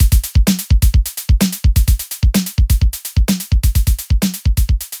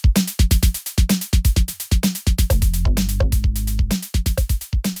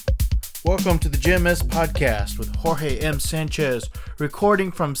Welcome to the JMS Podcast with Jorge M. Sanchez,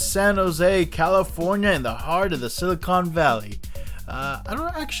 recording from San Jose, California, in the heart of the Silicon Valley. I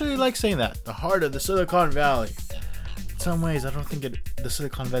don't actually like saying that, the heart of the Silicon Valley. In some ways, I don't think the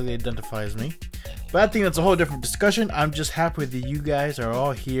Silicon Valley identifies me. But I think that's a whole different discussion. I'm just happy that you guys are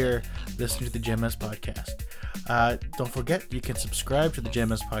all here listening to the JMS Podcast. Don't forget, you can subscribe to the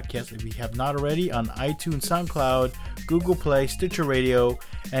JMS Podcast if you have not already on iTunes, SoundCloud, Google Play, Stitcher Radio,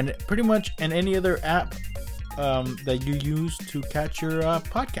 and pretty much in any other app that you use to catch your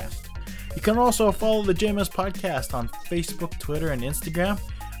podcast. You can also follow the JMS Podcast on Facebook, Twitter, and Instagram.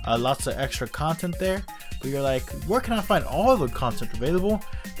 Lots of extra content there. But you're like, where can I find all the content available?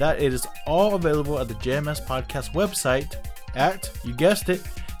 That it is all available at the JMS Podcast website at, you guessed it,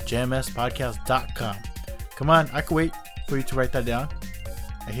 jmspodcast.com. Come on, I can wait for you to write that down.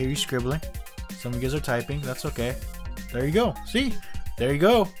 I hear you scribbling. Some of you guys are typing. That's okay. There you go. See? There you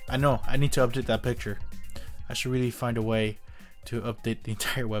go. I know. I need to update that picture. I should really find a way to update the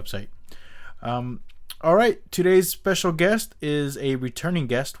entire website. Alright, today's special guest is a returning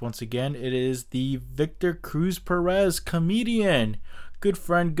guest. Once again, it is the Victor Cruz Perez, comedian. Good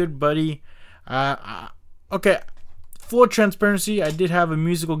friend, good buddy. Okay, full transparency, I did have a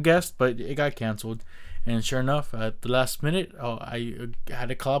musical guest, but it got canceled. And sure enough, at the last minute, I had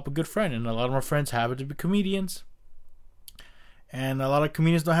to call up a good friend. And a lot of my friends happen to be comedians. And a lot of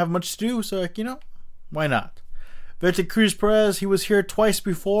comedians don't have much to do, so why not? Victor Cruz Perez, he was here twice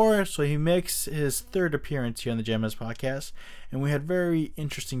before, so he makes his third appearance here on the JMS Podcast, and we had very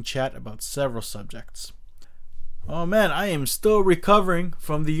interesting chat about several subjects. Oh man, I am still recovering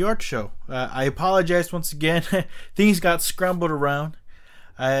from the York show. I apologize once again. Things got scrambled around.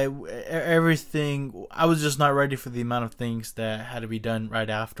 I was just not ready for the amount of things that had to be done right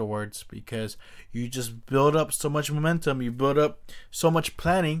afterwards, because you just build up so much momentum, you build up so much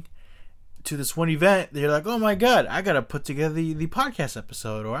planning to this one event that you're like, oh my god, I gotta put together the podcast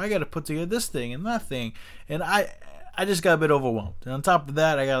episode, or I gotta put together this thing and that thing, and I just got a bit overwhelmed. And on top of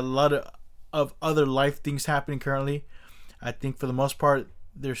that, I got a lot of other life things happening currently. I think for the most part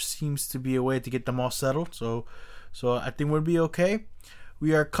there seems to be a way to get them all settled, so I think we'll be okay.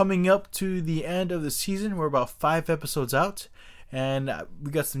 We are coming up to the end of the season. We're about 5 episodes out, and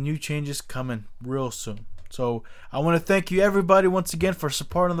we got some new changes coming real soon. So I want to thank you, everybody, once again for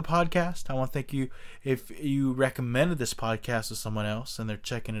supporting the podcast. I want to thank you if you recommended this podcast to someone else and they're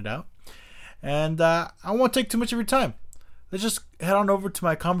checking it out. And I won't take too much of your time. Let's just head on over to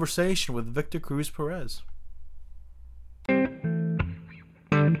my conversation with Victor Cruz Perez.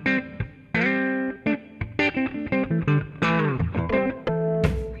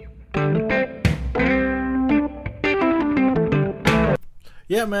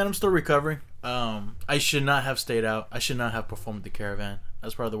 Yeah, man, I'm still recovering. I should not have stayed out. I should not have performed at the Caravan.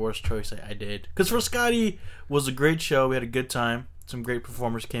 That's probably the worst choice I did. Because for Scotty was a great show. We had a good time. Some great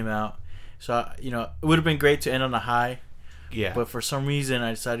performers came out. So, it would have been great to end on a high. Yeah. But for some reason,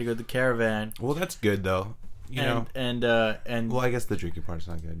 I decided to go to the Caravan. Well, that's good, though. And well, I guess the drinking part's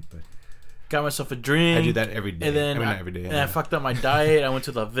not good, but got myself a drink. I do that every day. And then not every day. And I fucked up my diet. I went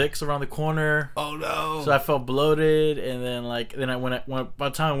to the Vicks around the corner. Oh no! So I felt bloated, and then by the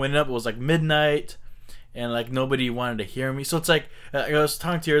time I went up, it was like midnight, and nobody wanted to hear me. So it's like I was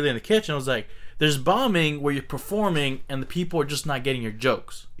talking to you earlier in the kitchen. I was like, "There's bombing where you're performing, and the people are just not getting your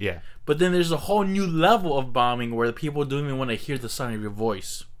jokes." Yeah. But then there's a whole new level of bombing where the people don't even want to hear the sound of your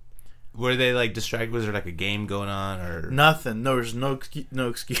voice. Were they distracted? Was there a game going on or nothing? No, there's no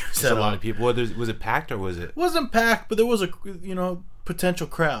excuse. Just a lot of people. Was it packed or was it? It wasn't packed, but there was a potential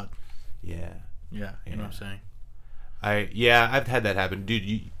crowd. Yeah. Yeah, you know what I'm saying. I've had that happen,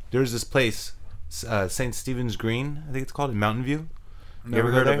 dude. There's this place, St. Stephen's Green, I think it's called, in Mountain View. You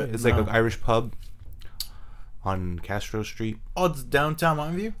ever heard of it? It's like an Irish pub on Castro Street. Oh, it's downtown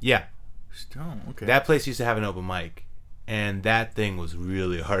Mountain View. Yeah. Oh, okay. That place used to have an open mic. And that thing was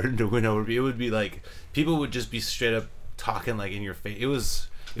really hard to win over. It would be people would just be straight up talking in your face. It was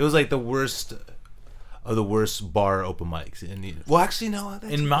like the worst of the worst bar open mics. Well, actually, no.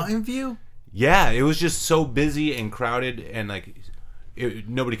 In Mountain View? Yeah, it was just so busy and crowded, and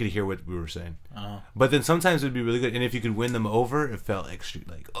nobody could hear what we were saying. Uh-huh. But then sometimes it would be really good, and if you could win them over, it felt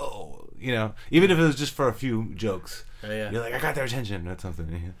even if it was just for a few jokes. Yeah. You're like, I got their attention. That's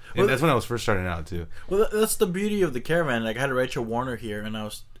something. And that's when I was first starting out too. Well, that's the beauty of the Caravan. I had Rachel Warner here, and I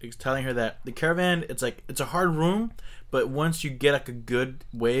was telling her that the Caravan, it's a hard room, but once you get a good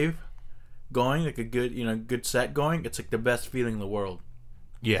wave going, a good good set going, it's the best feeling in the world.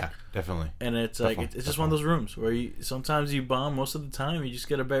 Yeah, definitely. And it's it's just one of those rooms where sometimes you bomb, most of the time you just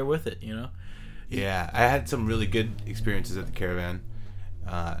gotta bear with it. Yeah, I had some really good experiences at the Caravan.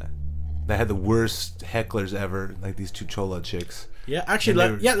 that had the worst hecklers ever, like these two chola chicks. Yeah, actually,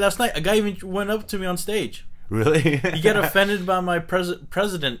 last night a guy even went up to me on stage. Really? He got offended by my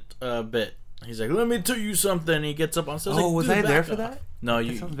president bit. He's like, "Let me tell you something." He gets up on stage. Was I there for that? No,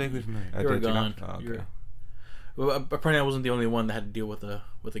 That sounds vaguely familiar. You were gone. Oh, okay. Well, apparently, I wasn't the only one that had to deal with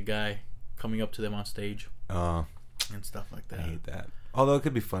a guy coming up to them on stage and stuff like that. I hate that. Although it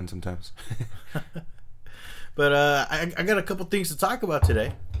could be fun sometimes. But I got a couple things to talk about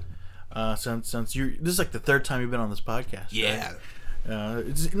today. Since you, this is like the third time you've been on this podcast. Yeah. Right?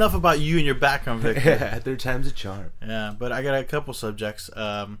 It's enough about you and your background, Victor. Yeah, third time's a charm. Yeah, but I got a couple subjects.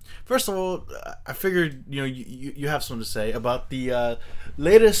 First of all, I figured you have something to say about the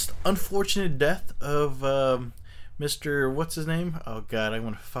latest unfortunate death of Mr. What's his name? Oh God, I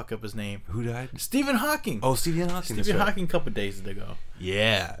want to fuck up his name. Who died? Stephen Hawking. Oh, Stephen Hawking. Stephen Hawking, a couple days ago.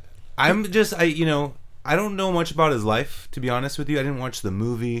 Yeah, I don't know much about his life, to be honest with you. I didn't watch the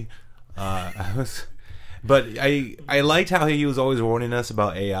movie. But I liked how he was always warning us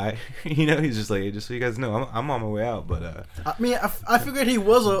about AI. He's just like, just so you guys know, I'm on my way out. But I mean, I figured he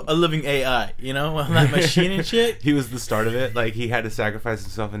was a living AI, that machine and shit. He was the start of it. Like, he had to sacrifice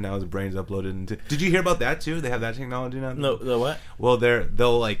himself, and now his brain's uploaded into. Did you hear about that too? They have that technology now. No, the what? Well,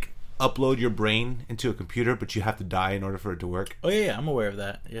 they'll like upload your brain into a computer, but you have to die in order for it to work. Oh yeah, I'm aware of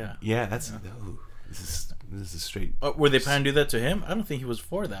that. Yeah. Yeah, that's. Ooh, this is straight. Were they planning to do that to him? I don't think he was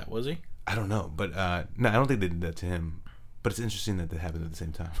for that, was he? I don't know, but no, I don't think they did that to him. But it's interesting that they happened at the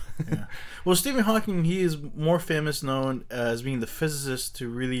same time. Yeah. Well, Stephen Hawking, he is more famous known as being the physicist to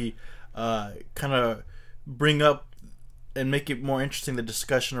really kind of bring up and make it more interesting the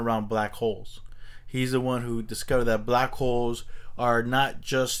discussion around black holes. He's the one who discovered that black holes are not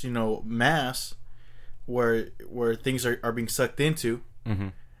just mass where things are being sucked into,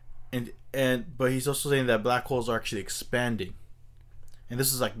 but he's also saying that black holes are actually expanding. And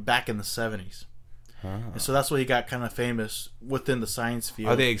this is like back in the 70s. And so that's why he got kind of famous within the science field.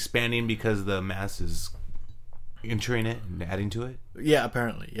 Are they expanding because the mass is entering it and adding to it? Yeah,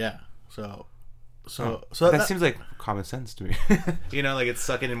 apparently, yeah. So that seems like common sense to me. Like it's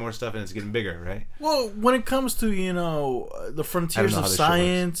sucking in more stuff and it's getting bigger, right? Well, when it comes to the frontiers of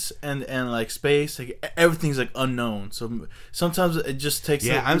science and like space, like everything's like unknown. So sometimes it just takes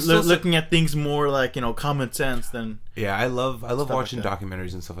looking at things more like common sense than. Yeah, I love watching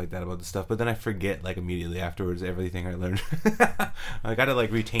documentaries and stuff like that about this stuff, but then I forget like immediately afterwards everything I learned. I gotta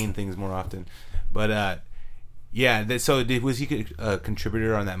like retain things more often, but. Yeah, so was he a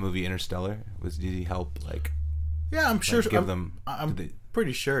contributor on that movie Interstellar? Did he help like? Yeah, I'm sure. I'm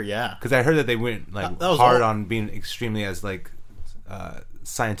pretty sure. Yeah, because I heard that they went like hard on being extremely as like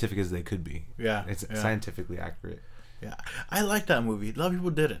scientific as they could be. Yeah, it's scientifically accurate. Yeah, I like that movie. A lot of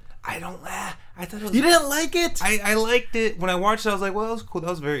people didn't. I don't. I thought it was. You didn't like it? I liked it when I watched it. I was like, well, that was cool. That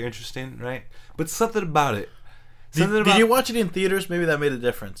was very interesting, right? But something about it. Did you watch it in theaters? Maybe that made a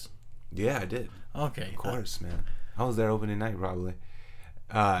difference. Yeah, I did. Okay. Of course, man. I was there opening night, probably.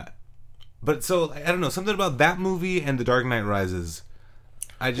 But so, I don't know. Something about that movie and The Dark Knight Rises.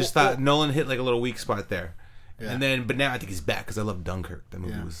 I just thought Nolan hit like a little weak spot there. Yeah. But now I think he's back because I love Dunkirk. That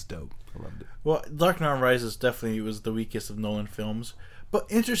movie was dope. I loved it. Well, Dark Knight Rises definitely was the weakest of Nolan films. But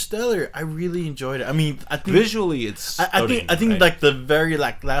Interstellar, I really enjoyed it. I mean, I think visually it's stunning, I think like the very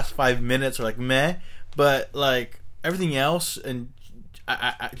last 5 minutes are like meh, but like everything else and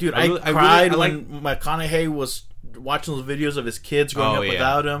I cried when McConaughey was watching those videos of his kids growing up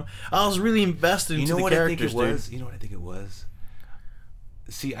without him. I was really invested into the characters. You know what I think it was?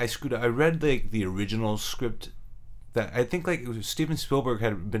 See, I screwed up. I read the original script that I think like Steven Spielberg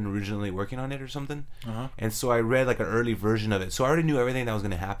had been originally working on it or something, and so I read like an early version of it. So I already knew everything that was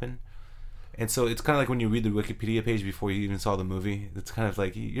going to happen. And so it's kind of like when you read the Wikipedia page before you even saw the movie. It's kind of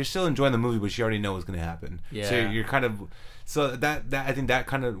like you're still enjoying the movie, but you already know what's going to happen. Yeah. So you're kind of that I think that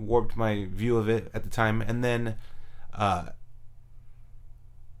kind of warped my view of it at the time. And then I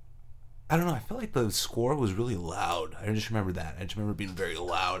don't know. I felt like the score was really loud. I just remember that. I just remember it being very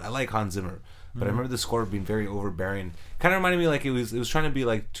loud. I like Hans Zimmer, but I remember the score being very overbearing. Kind of reminded me like it was trying to be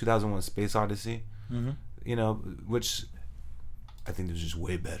like 2001: Space Odyssey. Which I think was just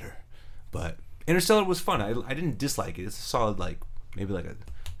way better. But Interstellar was fun. I didn't dislike it. It's a solid, like, maybe like a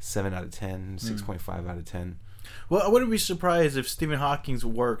 7 out of 10, 6.5 out of 10. Well, I wouldn't be surprised if Stephen Hawking's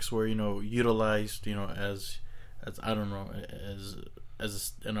works were, utilized, as I don't know,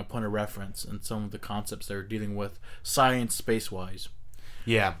 as an point of reference in some of the concepts they're dealing with science space-wise.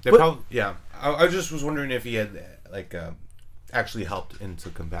 Yeah. I just was wondering if he had, like, actually helped in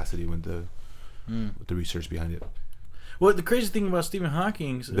some capacity with the research behind it. Well, the crazy thing about Stephen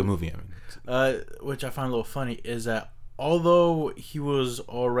Hawking's... The movie, which I find a little funny, is that although he was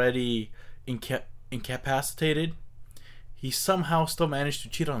already incapacitated, he somehow still managed to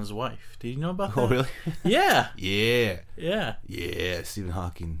cheat on his wife. Did you know about that? Oh, really? Yeah. Yeah. Yeah. Yeah. Stephen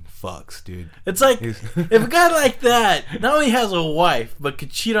Hawking fucks, dude. It's like, if a guy like that not only has a wife, but could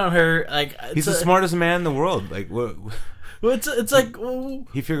cheat on her, like... He's the smartest man in the world. Like, what? Well, it's like... Well,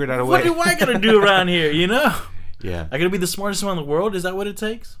 he figured out a way. What do I gotta do around here, you know? Yeah. I gotta be the smartest man in the world? Is that what it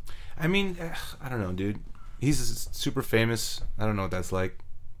takes? I mean, I don't know, dude. He's super famous. I don't know what that's like.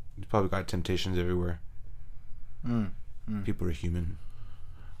 He's probably got temptations everywhere. People are human.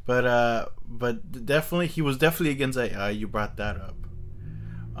 But definitely, he was definitely against AI. You brought that up.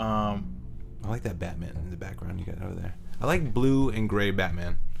 I like that Batman in the background you got over there. I like blue and gray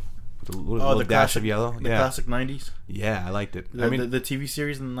Batman. With a little dash classic, of yellow. The classic 90s? Yeah, I liked it. I mean, the TV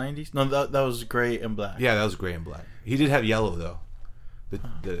series in the 90s? No, that was gray and black. Yeah, that was gray and black. He did have yellow, though.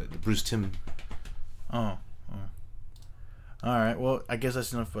 The Bruce Timm. Oh. All right. Well, I guess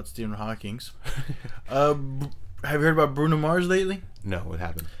that's enough about Stephen Hawking's. Have you heard about Bruno Mars lately? No, what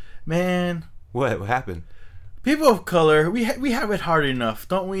happened? Man. What happened? People of color, we have it hard enough,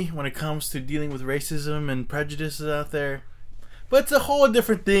 don't we, when it comes to dealing with racism and prejudices out there? But it's a whole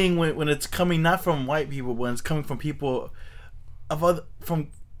different thing when it's coming not from white people, when it's coming from people from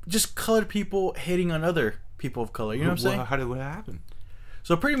just colored people hating on other people of color. You know what I'm saying? How did what happen?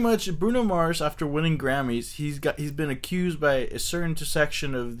 So pretty much, Bruno Mars, after winning Grammys, he's been accused by a certain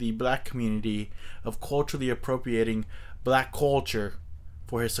section of the black community of culturally appropriating black culture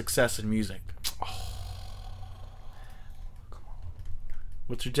for his success in music. Oh. Come on.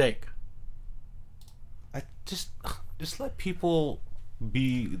 What's your take? I just let people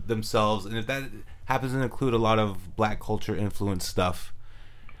be themselves, and if that happens to include a lot of black culture influenced stuff,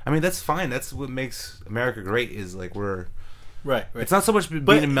 I mean, that's fine. That's what makes America great. Is like we're right. It's not so much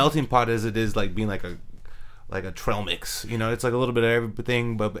being a melting pot as it is like being like a trail mix. You know, it's like a little bit of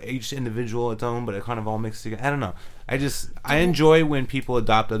everything, but each individual its own, but it kind of all mixed together. I don't know. I enjoy when people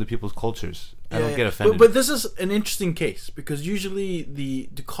adopt other people's cultures. I don't get offended. But this is an interesting case because usually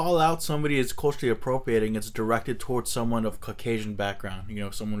to call out somebody as culturally appropriating, it's directed towards someone of Caucasian background. You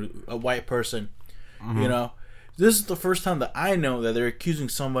know, a white person. Mm-hmm. You know, this is the first time that I know that they're accusing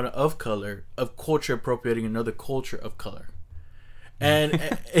someone of color of culture appropriating another culture of color. And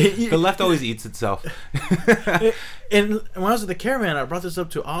the left always eats itself. And when I was at the Caravan, I brought this up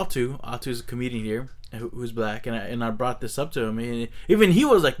to Altu. Altu's a comedian here who's black, and I brought this up to him. And even he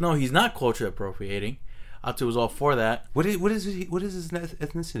was like, "No, he's not culture appropriating." Altu was all for that. What is his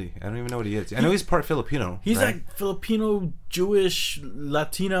ethnicity? I don't even know what he is. I know he's part Filipino. He's right? like Filipino, Jewish,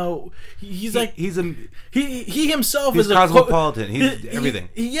 Latino. He himself he's is cosmopolitan. He's everything.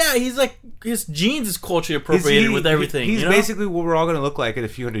 He's like his genes is culturally appropriated with everything. He's you know? basically what we're all going to look like in a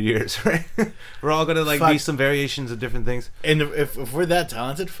few hundred years, right? We're all going to be some variations of different things. And if we're that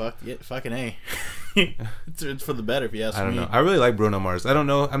talented, fucking A. It's for the better, if you ask me. I don't know. I really like Bruno Mars. I don't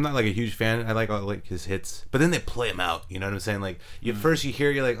know. I'm not like a huge fan. I like his hits, but then they play him out. You know what I'm saying? Like first you hear,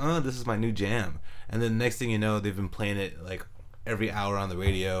 you're like, oh, this is my new jam, and then the next thing you know, they've been playing it like every hour on the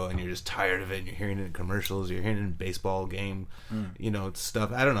radio, and you're just tired of it. And you're hearing it in commercials. You're hearing it in baseball game,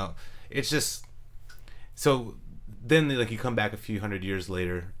 stuff. I don't know. It's just so. Then like you come back a few hundred years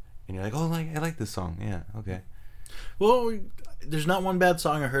later, and you're like, oh, I like this song. Yeah, okay. Well, there's not one bad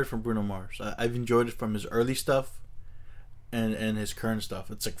song I heard from Bruno Mars. I've enjoyed it from his early stuff and his current stuff.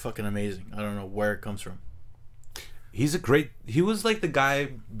 It's like fucking amazing. I don't know where it comes from. He was like the guy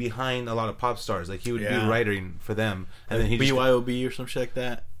behind a lot of pop stars. Like he would be writing for them, and then he BYOB or some shit like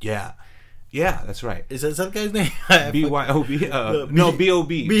that. Yeah, that's right. Is that guy's name? BYOB. No,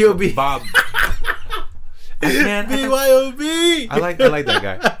 B.O.B. B.O.B. Bob. Man, BYOB. I like that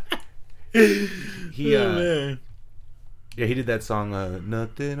guy. He man. Yeah, he did that song,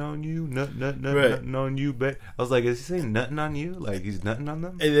 "Nothing on You, nothing on You." But I was like, is he saying "nothing on you"? Like he's nutting on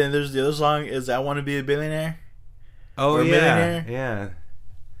them? And then there's the other song, "Is I Want to Be a Billionaire." Oh or yeah,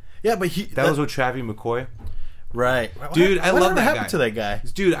 yeah. But that was with Travie McCoy, right? Dude, I love that guy. To that guy,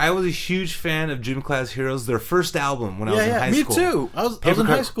 dude. I was a huge fan of Gym Class Heroes, their first album when I was in high school. Me too. I was in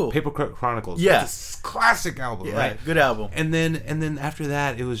high school. Papercut Chronicles. Yeah, it's a classic album, right? Good album. And then after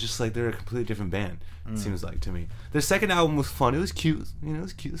that, it was just like they're a completely different band. It seems like to me. Their second album was fun. It was cute. You know, it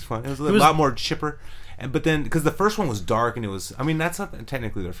was cute. It was fun. It was a lot more chipper. But then, because the first one was dark, and it was. I mean, that's not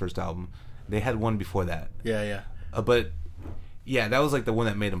technically their first album. They had one before that. Yeah. But yeah, that was like the one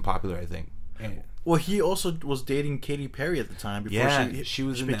that made him popular, I think. And, well, he also was dating Katy Perry at the time before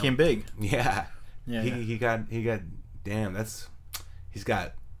she became big. Yeah. Yeah. He got. Damn, he's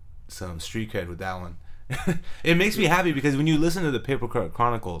got some street cred with that one. It makes me happy because when you listen to the Papercut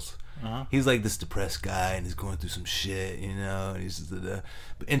Chronicles, Uh-huh. he's like this depressed guy and he's going through some shit, you know. And he's just,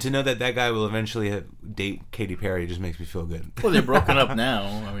 and to know that that guy will eventually date Katy Perry just makes me feel good. Well, they're broken up now.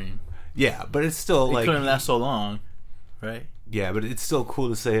 I mean, Yeah, but it's still it like couldn't last so long, right? yeah, but it's still cool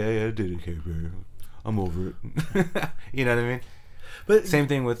to say, hey, I dated Katy Perry. I'm over it. You know what I mean? But Same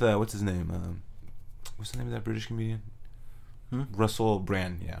thing with what's his name? What's the name of that British comedian? Russell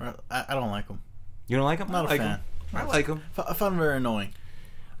Brand. Yeah, I don't like him. you don't like him? Not I like a fan. him. I like him. I found him very annoying.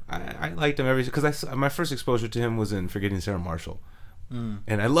 I liked him because my first exposure to him was in Forgetting Sarah Marshall,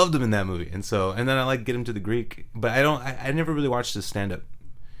 and I loved him in that movie. And then I like Get Him to the Greek, but I never really watched his stand up.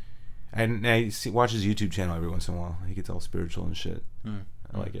 I watch his YouTube channel every once in a while. He gets all spiritual and shit.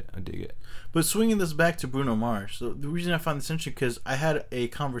 I like it. I dig it. But swinging this back to Bruno Mars, so the reason I found this interesting because I had a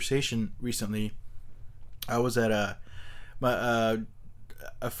conversation recently. I was at a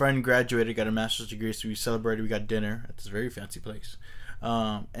friend graduated, got a master's degree, so we celebrated. We got dinner at this very fancy place,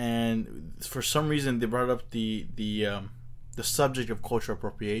 and for some reason they brought up the subject of cultural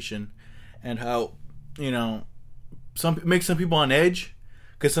appropriation and how makes some people on edge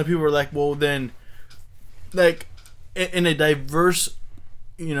because some people are like, well, then, like in a diverse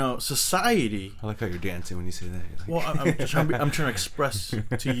society. I like how you're dancing when you say that. Well, I'm trying to express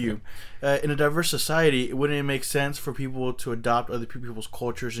to you, in a diverse society, wouldn't it make sense for people to adopt other people's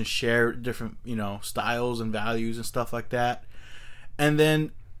cultures and share different, styles and values and stuff like that? And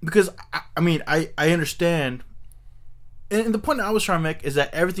then, because I understand, and the point I was trying to make is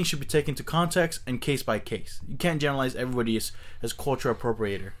that everything should be taken into context and case by case. You can't generalize everybody as culture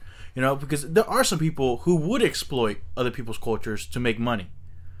appropriator, because there are some people who would exploit other people's cultures to make money.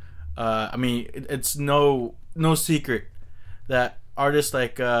 It's no secret that artists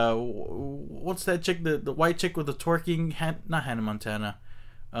like what's that chick, the white chick with the twerking, not Hannah Montana,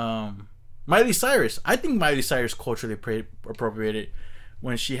 Miley Cyrus. I think Miley Cyrus culturally appropriated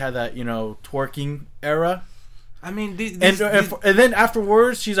when she had that twerking era. I mean, and then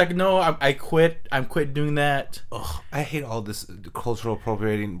afterwards she's like, no, I quit. I'm quit doing that. Ugh, I hate all this cultural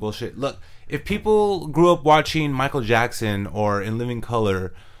appropriating bullshit. Look, if people grew up watching Michael Jackson or In Living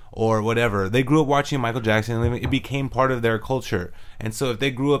Color or whatever, they grew up watching Michael Jackson and it became part of their culture. And so if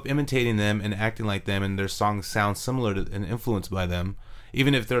they grew up imitating them and acting like them and their songs sound similar to and influenced by them,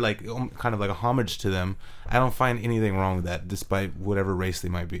 even if they're like kind of like a homage to them, I don't find anything wrong with that, despite whatever race they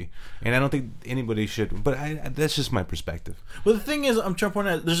might be. And I don't think anybody should, but that's just my perspective. Well, the thing is, I'm trying to point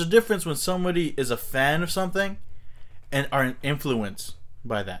out, there's a difference when somebody is a fan of something and are influenced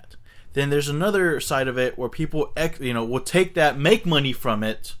by that. Then there's another side of it where people will take that, make money from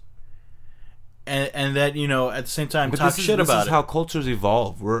it, and that at the same time talk shit about it. This is how cultures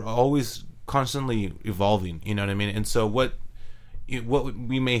evolve. We're always constantly evolving. You know what I mean? And so what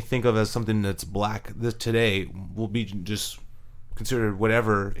we may think of as something that's black today will be just considered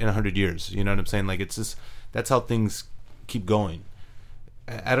whatever in 100 years. You know what I'm saying? Like, it's just, that's how things keep going.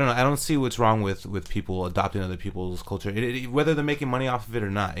 I don't know. I don't see what's wrong with people adopting other people's culture, whether they're making money off of it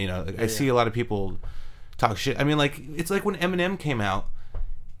or not. I see a lot of people talk shit. I mean, like, it's like when Eminem came out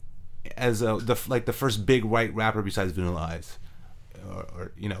as the first big white rapper besides Vanilla Ice,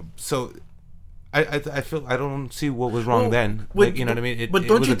 or so. I feel I don't see what was wrong then. Like, you know what I mean? But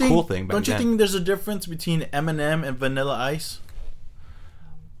don't it was you a think? Cool thing back don't you then. think there's a difference between Eminem and Vanilla Ice?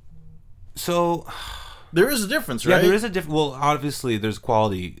 So there is a difference, right? Yeah, there is a difference. Well, obviously, there's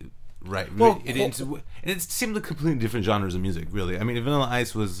quality, right? Well, it seemed like completely different genres of music, really. I mean, Vanilla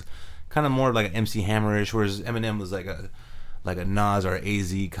Ice was kind of more like an MC Hammerish, whereas Eminem was like a Nas or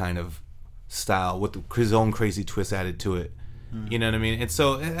AZ kind of style with his own crazy twist added to it. You know what I mean? And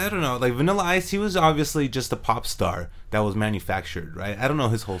so, I don't know, like Vanilla Ice, he was obviously just a pop star that was manufactured, right? I don't know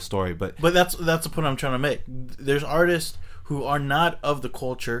his whole story, but that's the point I'm trying to make. There's artists who are not of the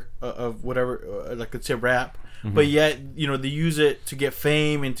culture of whatever, like let's say rap, but yet they use it to get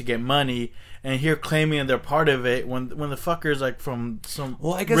fame and to get money, and here claiming they're part of it when the fucker's like from some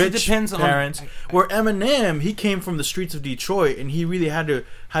I guess rich it depends parents. Where Eminem, he came from the streets of Detroit, and he really had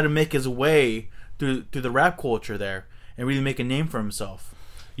to make his way through the rap culture there. And really make a name for himself.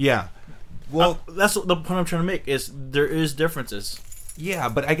 Yeah. Well, that's the point I'm trying to make, is there is differences. Yeah,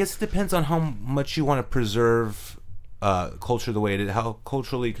 but I guess it depends on how much you want to preserve culture the way it is, how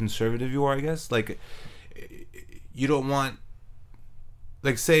culturally conservative you are, I guess. Like, you don't want,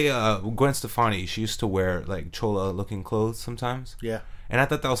 like, say Gwen Stefani, she used to wear like chola looking clothes sometimes. Yeah. And I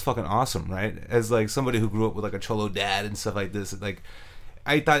thought that was fucking awesome, right? As like somebody who grew up with like a cholo dad and stuff like this, like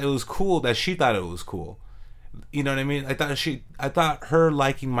I thought it was cool that she thought it was cool. You know what I mean? I thought her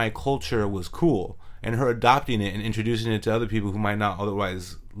liking my culture was cool, and her adopting it and introducing it to other people who might not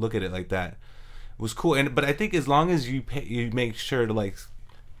otherwise look at it like that was cool. But I think as long as you make sure to like,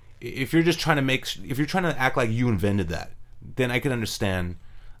 if you're trying to act like you invented that, then I can understand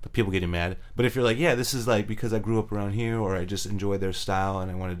the people getting mad. But if you're like, yeah, this is like because I grew up around here, or I just enjoy their style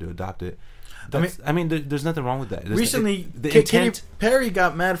and I wanted to adopt it. There's nothing wrong with that. Recently, Katy Perry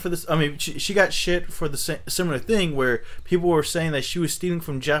got mad for this. I mean, she got shit for the similar thing where people were saying that she was stealing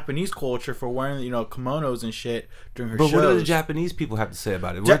from Japanese culture for wearing, kimonos and shit during her shows. But what do the Japanese people have to say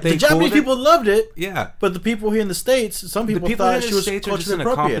about it? The Japanese people loved it. Yeah. But the people here in the States, some people thought she was culturally appropriating. Are just in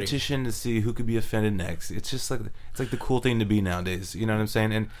a competition to see who could be offended next. It's just like the cool thing to be nowadays. You know what I'm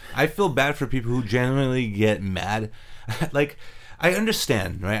saying? And I feel bad for people who genuinely get mad. Like, I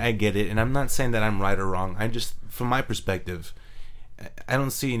understand, right? I get it, and I'm not saying that I'm right or wrong. I just, from my perspective, I don't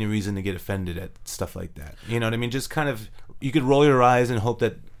see any reason to get offended at stuff like that. You know what I mean? Just kind of, you could roll your eyes and hope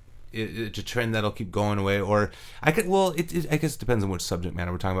that it's a trend that'll keep going away. Or I guess it depends on which subject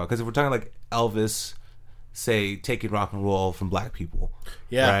matter we're talking about. Because if we're talking like Elvis, say, taking rock and roll from black people,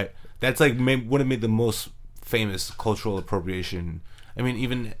 right? That's like would have made the most famous cultural appropriation. I mean,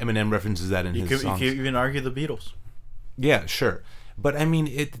 even Eminem references that in his songs. You can even argue the Beatles. Yeah, sure, but I mean,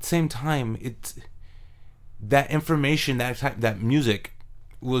 at the same time, that information, that music,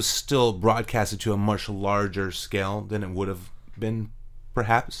 was still broadcasted to a much larger scale than it would have been,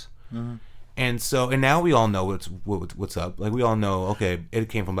 perhaps. Mm-hmm. And now we all know what's up. Like, we all know, okay, it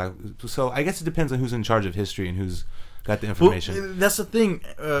came from black. So I guess it depends on who's in charge of history and who's got the information. Well, that's the thing,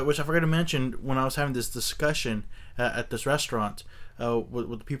 which I forgot to mention when I was having this discussion at this restaurant.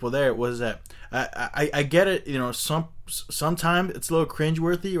 With the people there, was that I get it, sometimes it's a little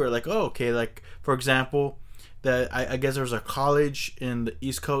cringeworthy, or like, oh, okay, like, for example, that I guess there was a college in the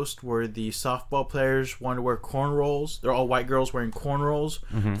East Coast where the softball players wanted to wear cornrows. They're all white girls wearing cornrows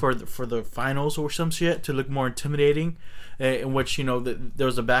for the finals or some shit to look more intimidating, in which there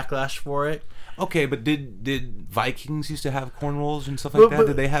was a backlash for it. Okay, but did Vikings used to have cornrows and stuff like that?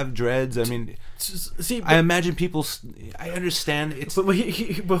 Did they have dreads? I mean, see, I imagine people. I understand it's.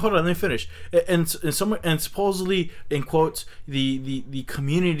 But hold on, let me finish. And supposedly, in quotes, the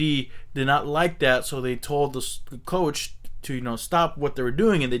community did not like that, so they told the coach to stop what they were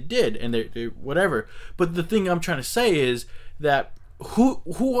doing, and they did, and they whatever. But the thing I'm trying to say is that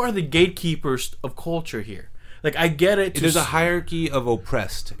who are the gatekeepers of culture here? Like, I get it. There's a hierarchy of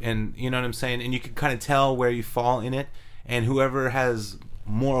oppressed, and you know what I'm saying? And you can kind of tell where you fall in it, and whoever has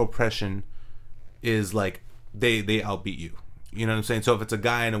more oppression is like, they outbeat you. You know what I'm saying? So if it's a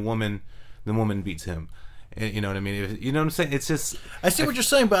guy and a woman, the woman beats him. You know what I mean? You know what I'm saying? It's just... I see what you're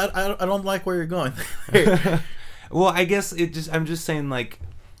saying, but I don't like where you're going. Well, I guess I'm just saying, like...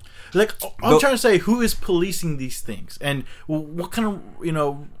 I'm trying to say, who is policing these things? And what kind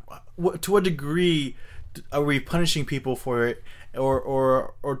of, to what degree... are we punishing people for it,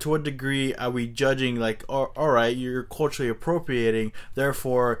 or to what degree are we judging, like, all right, you're culturally appropriating,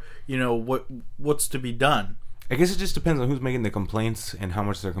 therefore what's to be done? I guess it just depends on who's making the complaints and how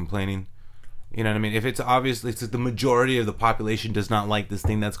much they're complaining. You know what I mean? If it's obviously the majority of the population does not like this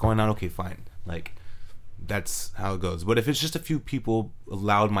thing that's going on, okay, fine, like, that's how it goes. But if it's just a few people, a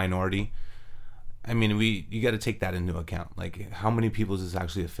loud minority, I mean, you got to take that into account. Like, how many people is this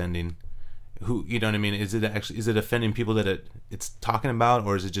actually offending? Who, you know what I mean? Is it offending people that it's talking about,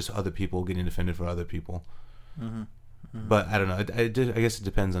 or is it just other people getting offended for other people? Mm-hmm. Mm-hmm. But I don't know. I guess it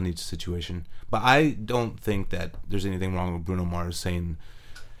depends on each situation. But I don't think that there's anything wrong with Bruno Mars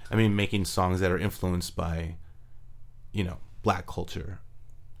making songs that are influenced by, black culture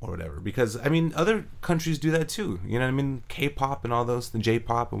or whatever. Because other countries do that too. You know what I mean? K-pop and all those, the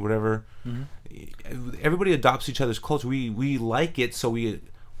J-pop and whatever. Mm-hmm. Everybody adopts each other's culture. We like it, so we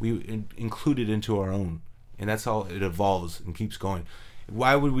include it into our own, and that's how it evolves and keeps going.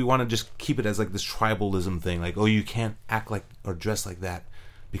 Why would we want to just keep it as like this tribalism thing, like, oh, you can't act like or dress like that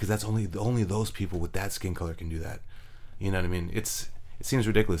because that's only those people with that skin color can do that? You know what I mean? It seems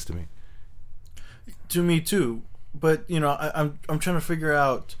ridiculous to me. To me too, but I'm trying to figure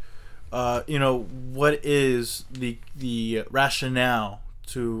out, what is the rationale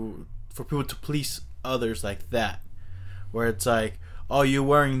for people to police others like that, where it's like, oh, you're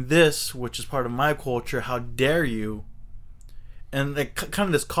wearing this, which is part of my culture, how dare you? And like, kind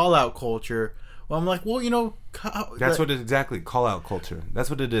of this call-out culture. Well, I'm like, well, that's what it exactly, call-out culture. That's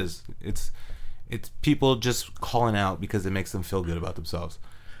what it is. It's people just calling out because it makes them feel good about themselves.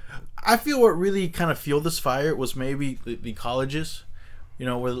 I feel what really kind of fueled this fire was maybe the colleges. Where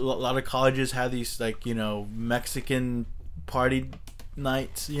a lot of colleges have these, like, Mexican party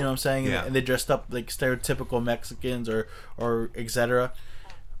nights, you know what I'm saying? Yeah. And they dressed up like stereotypical Mexicans or etc.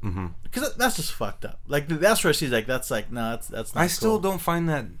 Because that's just fucked up. Like that's where she's like, that's like, no, that's not. I still cool. don't find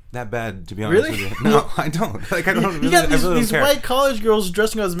that bad, to be honest Really? with you. No, I don't. Like I don't. Really, You got I really these don't care. white college girls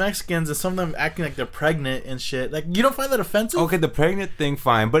dressing up as Mexicans, and some of them acting like they're pregnant and shit. Like you don't find that offensive? Okay, the pregnant thing,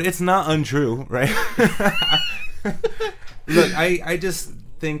 fine, but it's not untrue, right? Look, I just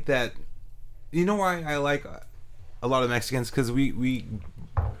think that, you know why I like a lot of Mexicans, because we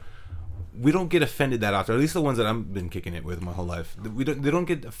don't get offended that often. Or at least the ones that I've been kicking it with my whole life. They don't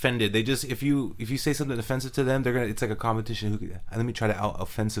get offended. They just, if you say something offensive to them, it's like a competition. Let me try to out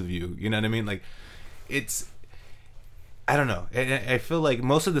offensive you. You know what I mean? Like, it's, I don't know. I feel like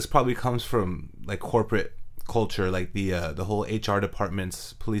most of this probably comes from like corporate culture, like the whole HR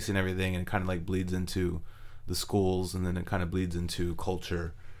departments, policing everything, and it kind of like bleeds into the schools, and then it kind of bleeds into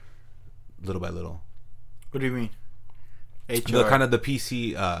culture, little by little. What do you mean? HR. The kind of the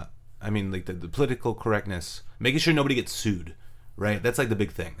PC. I mean, like the political correctness, making sure nobody gets sued, right? That's like the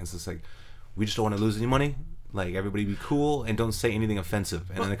big thing. It's just like, we just don't want to lose any money. Like, everybody be cool and don't say anything offensive,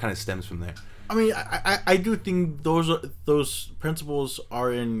 and then it kind of stems from there. I mean, I do think those principles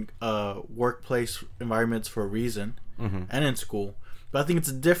are in workplace environments for a reason, and in school. But I think it's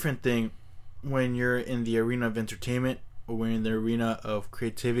a different thing when you're in the arena of entertainment or when you're in the arena of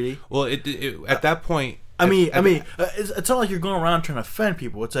creativity. Well, at that point, it's not like you're going around trying to offend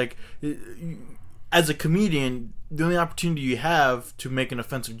people. It's like, as a comedian, the only opportunity you have to make an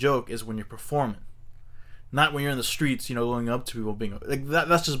offensive joke is when you're performing. Not when you're in the streets, going up to people being like that.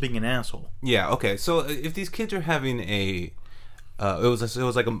 That's just being an asshole. Yeah. Okay. So if these kids are having it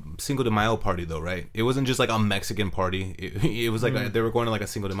was like a Cinco de Mayo party, though, right? It wasn't just like a Mexican party. It was like they were going to like a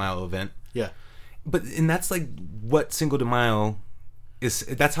Cinco de Mayo event. Yeah. And that's like what Cinco de Mayo is.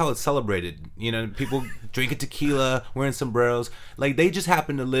 That's how it's celebrated. People drinking tequila, wearing sombreros. Like, they just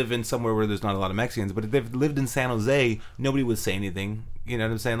happen to live in somewhere where there's not a lot of Mexicans. But if they've lived in San Jose, nobody would say anything. You know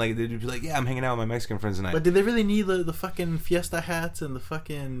what I'm saying? Like, they'd be like, yeah, I'm hanging out with my Mexican friends tonight. But did they really need the fucking fiesta hats and the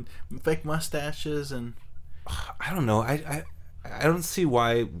fucking fake mustaches and? I don't know. I don't see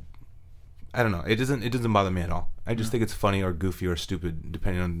why. I don't know. It doesn't bother me at all. I just think it's funny or goofy or stupid,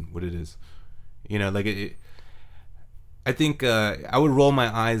 depending on what it is. I think I would roll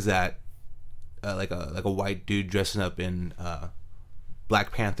my eyes at like a white dude dressing up in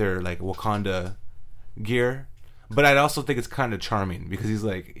Black Panther, like Wakanda gear. But I'd also think it's kind of charming because he's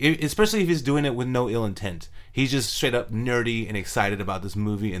like, especially if he's doing it with no ill intent. He's just straight up nerdy and excited about this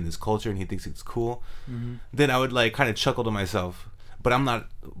movie and this culture, and he thinks it's cool. Mm-hmm. Then I would like kind of chuckle to myself. But I'm not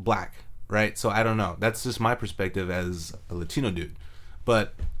black, right? So I don't know. That's just my perspective as a Latino dude.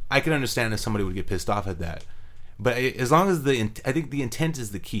 But I can understand if somebody would get pissed off at that. But as long as I think the intent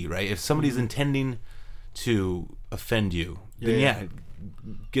is the key, right? If somebody's intending to offend you, then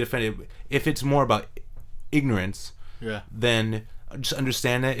get offended. If it's more about ignorance, then just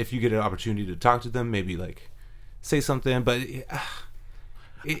understand that. If you get an opportunity to talk to them, maybe like say something. But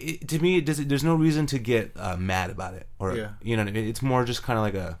to me, there's no reason to get mad about it, or you know what I mean. It's more just kind of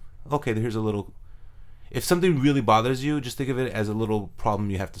like okay, here's a little. If something really bothers you, just think of it as a little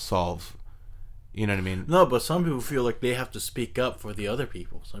problem you have to solve. You know what I mean? No, but some people feel like they have to speak up for the other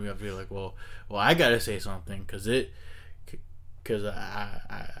people. Some people feel like, well, I gotta say something because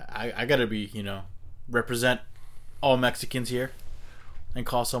I gotta be, represent all Mexicans here and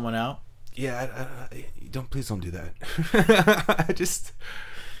call someone out. Yeah, please don't do that. Just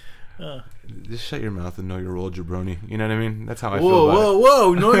shut your mouth and know your role, jabroni. You know what I mean? That's how I feel about it.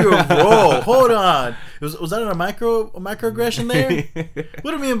 Whoa, know your role. Hold on. Was that a microaggression there?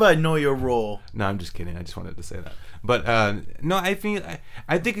 What do you mean by know your role? No, I'm just kidding. I just wanted to say that. But no, I think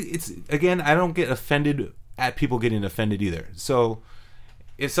it's, again, I don't get offended at people getting offended either. So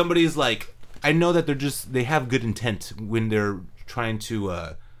if somebody's like, I know that they have good intent when they're trying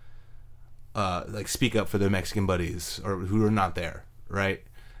to like speak up for their Mexican buddies or who are not there, right?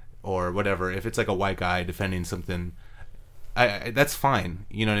 Or whatever. If it's like a white guy defending something, that's fine.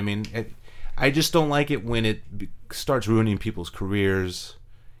 You know what I mean? I just don't like it when it starts ruining people's careers.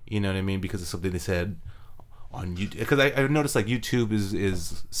 You know what I mean? Because of something they said on YouTube. Because I noticed like YouTube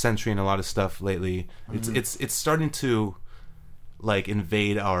is censoring a lot of stuff lately. Mm-hmm. It's starting to like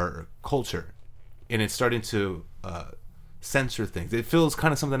invade our culture, and it's starting to censor things. It feels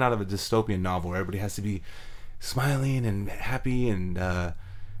kind of something out of a dystopian novel where everybody has to be smiling and happy and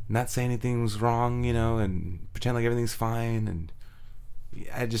not say anything's wrong, and pretend like everything's fine. And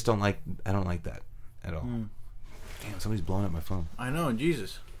I don't like that at all. Damn, somebody's blowing up my phone. I know,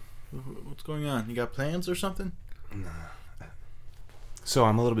 Jesus. What's going on? You got plans or something? Nah. So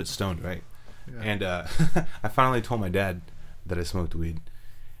I'm a little bit stoned, right? Yeah. And I finally told my dad that I smoked weed,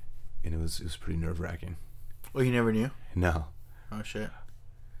 and it was pretty nerve-wracking. Oh, you never knew? No. Oh, shit.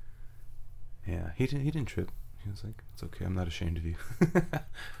 Yeah, he didn't trip. He was like, "It's okay. I'm not ashamed of you."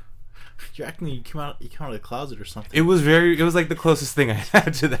 You're acting like you came out of the closet or something. It was like the closest thing I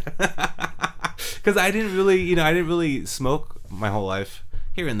had to that. Because I didn't really smoke my whole life,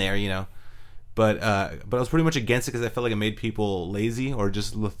 here and there, but I was pretty much against it because I felt like it made people lazy or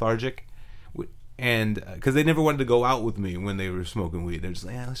just lethargic, and because they never wanted to go out with me when they were smoking weed. They're just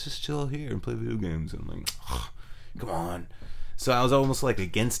like, "Yeah, let's just chill here and play video games," and I'm like, oh, "Come on." So I was almost like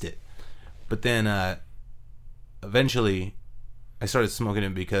against it, but then eventually I started smoking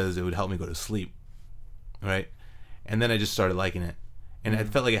it because it would help me go to sleep, right? And then I just started liking it, and I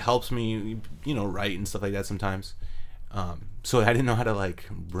felt like it helps me, write and stuff like that sometimes. So I didn't know how to like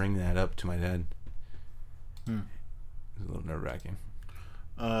bring that up to my dad. It was a little nerve wracking.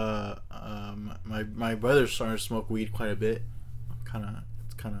 My brother's starting to smoke weed quite a bit. It's kind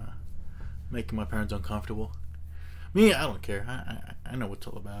of making my parents uncomfortable. Me, I don't care. I know what it's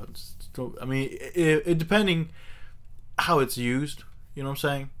all about. It depending how it's used. You know what I'm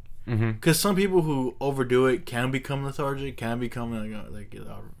saying? Because some people who overdo it can become lethargic, can become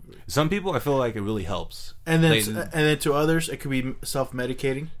some people I feel like it really helps, and then to others it could be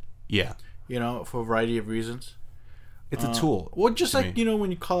self-medicating. Yeah, for a variety of reasons. It's a tool. Well, just like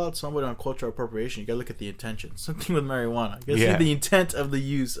when you call out somebody on cultural appropriation, you gotta look at the intention. Something with marijuana, you gotta see the intent of the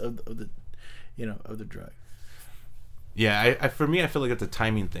use of the of the drug. Yeah, for me, I feel like it's a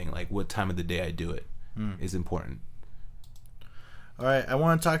timing thing. Like what time of the day I do it is important. All right, I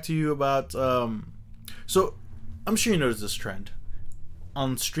want to talk to you about. So, I'm sure you noticed this trend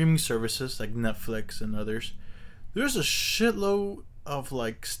on streaming services like Netflix and others. There's a shitload of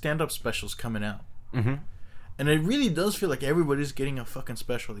like stand-up specials coming out, and it really does feel like everybody's getting a fucking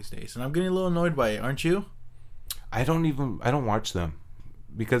special these days. And I'm getting a little annoyed by it, aren't you? I don't watch them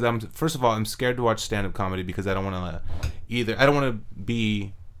because first of all I'm scared to watch stand-up comedy because I don't want to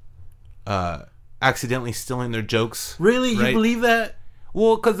be accidentally stealing their jokes. Really? Right? You believe that?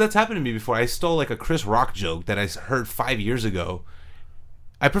 Well, because that's happened to me before. I stole like a Chris Rock joke that I heard 5 years ago.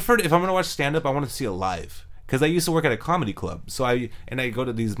 I prefer if I'm going to watch stand-up, I want to see it live. Because I used to work at a comedy club, so I go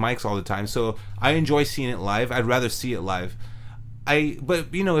to these mics all the time, so I enjoy seeing it live. I'd rather see it live. But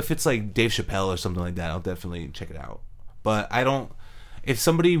if it's like Dave Chappelle or something like that, I'll definitely check it out. But I don't. If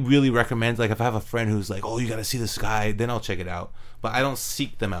somebody really recommends, like if I have a friend who's like, "Oh, you got to see this guy," then I'll check it out. But I don't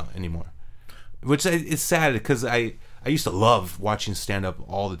seek them out anymore, which is sad because I used to love watching stand-up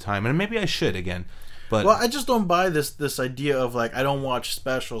all the time, and maybe I should again. But I just don't buy this idea of like I don't watch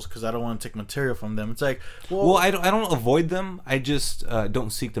specials because I don't want to take material from them. It's like, I don't avoid them. I just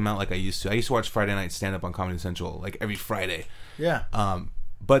don't seek them out like I used to. I used to watch Friday night stand-up on Comedy Central like every Friday. Yeah.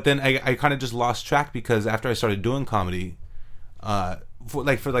 But then I kind of just lost track because after I started doing comedy, for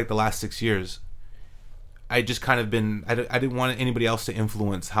the last 6 years, I just kind of been I didn't want anybody else to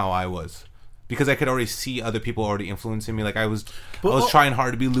influence how I was. Because I could already see other people already influencing me. Like I was trying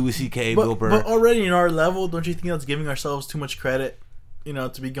hard to be Louis C.K., Bill Burr. But already in our level, don't you think that's giving ourselves too much credit?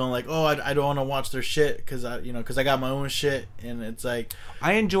 To be going like, oh, I don't want to watch their shit because I got my own shit, and it's like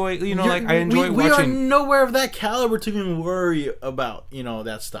I enjoy, I enjoy watching. We are nowhere of that caliber to even worry about,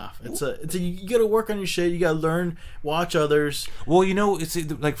 that stuff. It's you got to work on your shit. You got to learn, watch others. Well, it's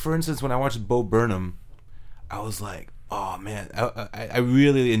like for instance, when I watched Bo Burnham, I was like, oh man, I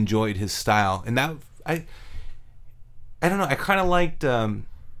really enjoyed his style, and that I don't know, I kind of liked.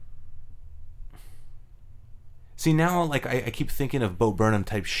 See now, like I keep thinking of Bo Burnham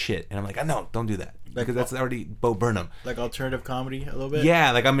type shit, and I'm like, no, don't do that because that's already Bo Burnham. Like alternative comedy a little bit.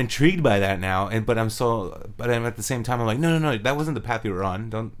 Yeah, like I'm intrigued by that now, but I'm at the same time I'm like, no, that wasn't the path you were on.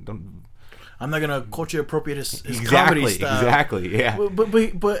 Don't. I'm not gonna culture appropriate his comedy style. Exactly, yeah.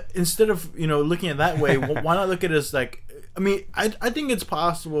 But instead of looking at it that way, why not look at it as like? I mean, I think it's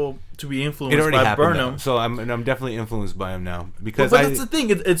possible to be influenced by Burnham. Though. So I'm definitely influenced by him now because. But that's the thing.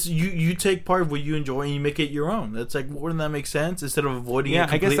 It's you take part of what you enjoy and you make it your own. That's like, wouldn't that make sense instead of avoiding it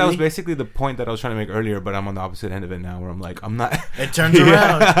completely? I guess that was basically the point that I was trying to make earlier, but I'm on the opposite end of it now, where I'm like, I'm not. It turns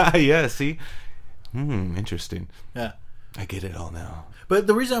around. Yeah. See. Interesting. Yeah. I get it all now. But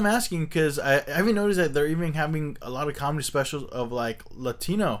the reason I'm asking because I haven't noticed that they're even having a lot of comedy specials of like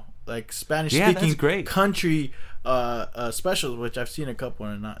Latino, like Spanish speaking country specials, which I've seen a couple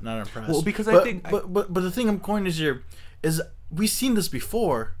and not impressed. Well, because I think, but the thing I'm going is we've seen this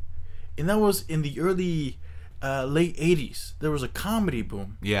before, and that was in the early late 80s. There was a comedy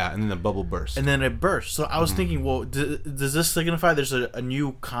boom. Yeah, and then the bubble burst. And then it burst. So I was thinking, well, does this signify there's a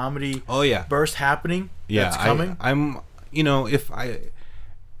new comedy burst happening? Yeah, that's coming. I'm if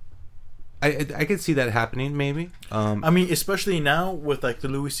I could see that happening, maybe. I mean, especially now with like the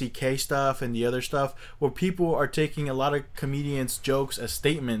Louis C.K. stuff and the other stuff, where people are taking a lot of comedians' jokes as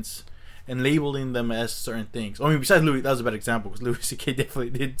statements, and labeling them as certain things. I mean, besides Louis, that was a bad example because Louis C.K. definitely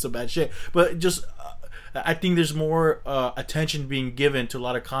did some bad shit. But just, I think there's more attention being given to a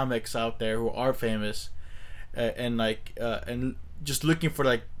lot of comics out there who are famous, and just looking for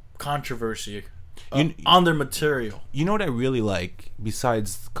like controversy on their material. You know what I really like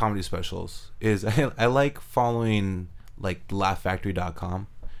besides comedy specials is I like following like laughfactory.com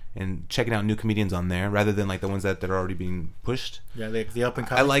and checking out new comedians on there rather than like the ones that are already being pushed. Yeah, the up and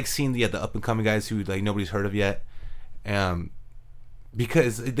coming. I like seeing the up and coming guys who like nobody's heard of yet,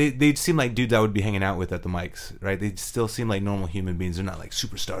 because they seem like dudes I would be hanging out with at the mics, right? They still seem like normal human beings. They're not like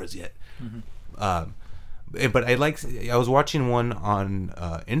superstars yet. But I was watching one on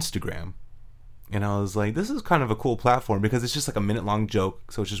Instagram, and I was like, this is kind of a cool platform because it's just like a minute-long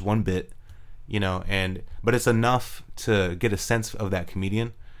joke, so it's just one bit, but it's enough to get a sense of that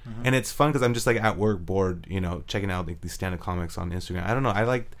comedian. And it's fun because I'm just like at work bored, checking out like these stand-up comics on Instagram. I don't know.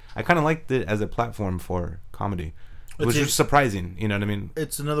 I kind of liked it as a platform for comedy, which is surprising. You know what I mean?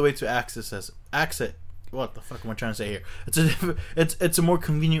 It's another way to access. What the fuck am I trying to say here? It's a more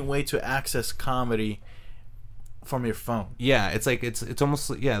convenient way to access comedy from your phone. Yeah, it's like it's almost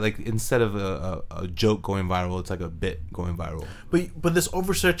like instead of a joke going viral, it's like a bit going viral. But this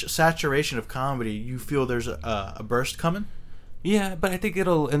oversaturation of comedy, you feel there's a burst coming? Yeah, but I think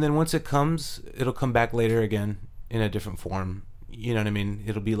and then once it comes, it'll come back later again in a different form. You know what I mean?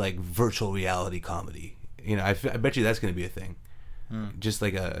 It'll be like virtual reality comedy. I bet you that's going to be a thing. Just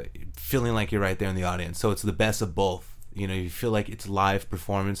like a feeling like you're right there in the audience. So it's the best of both. You feel like it's live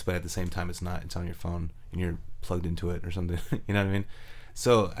performance, but at the same time it's not. It's on your phone and you're plugged into it or something. You know what I mean?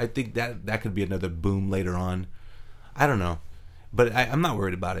 So I think that could be another boom later on. I don't know. But I'm not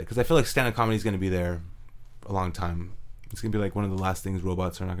worried about it because I feel like stand-up comedy is going to be there a long time. It's going to be like one of the last things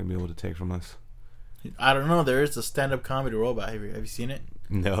robots are not going to be able to take from us. I don't know. There is a stand-up comedy robot. Have you seen it?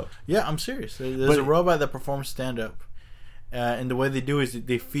 No. Yeah, I'm serious. There's a robot that performs stand-up. And the way they do is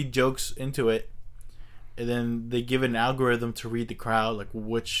they feed jokes into it. And then they give an algorithm to read the crowd, like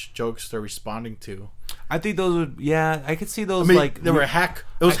which jokes they're responding to. I think those would, I could see those they were hack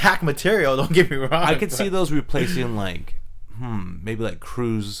material. Don't get me wrong. I could see those replacing maybe like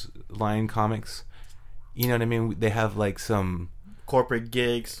cruise line comics. You know what I mean? They have like some corporate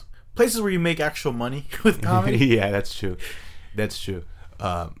gigs, places where you make actual money with comedy. Yeah, that's true.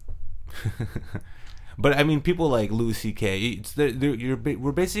 But I mean, people like Louis C.K.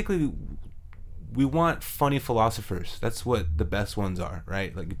 We want funny philosophers. That's what the best ones are,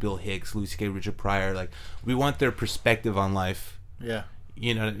 right? Like Bill Hicks, Louis C.K., Richard Pryor. Like we want their perspective on life. Yeah.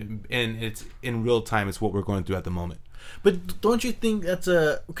 And it's in real time. It's what we're going through at the moment. But don't you think that's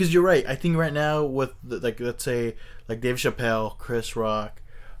because you're right. I think right now with let's say like Dave Chappelle, Chris Rock,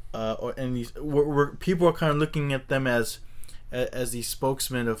 and these people are kind of looking at them as these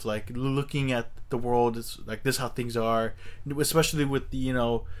spokesmen of like looking at the world as like this how things are, especially with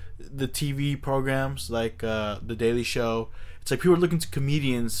the TV programs like the Daily Show. It's like people are looking to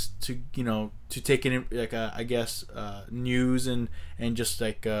comedians to take in like I guess news and just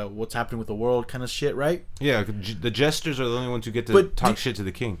like what's happening with the world kind of shit, right? Yeah, the jesters are the only ones who get to talk shit to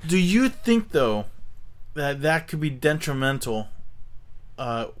the king. Do you think though that could be detrimental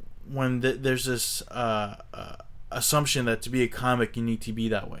when there's this assumption that to be a comic you need to be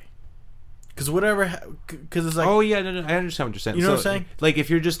that way? Because it's like, oh yeah, no, I understand what you're saying. You know what I'm saying? Like if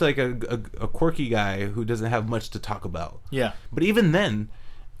you're just like a quirky guy who doesn't have much to talk about. Yeah. But even then,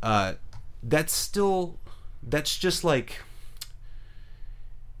 that's just like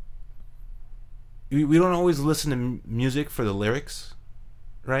we don't always listen to music for the lyrics,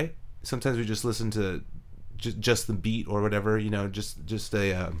 right? Sometimes we just listen to just the beat or whatever, just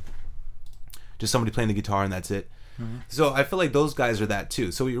somebody playing the guitar and that's it. Mm-hmm. So I feel like those guys are that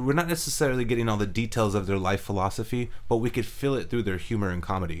too. So we're not necessarily getting all the details of their life philosophy, but we could feel it through their humor and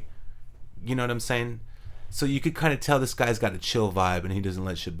comedy. You know what I'm saying? So you could kind of tell this guy's got a chill vibe and he doesn't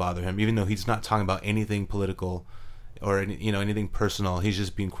let shit bother him, even though he's not talking about anything political or anything personal. He's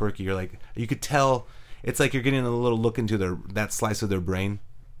just being quirky. You could tell it's like you're getting a little look into that slice of their brain.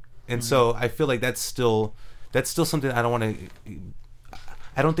 And so I feel like that's still something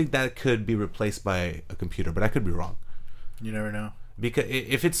I don't think that could be replaced by a computer, but I could be wrong. You never know. Because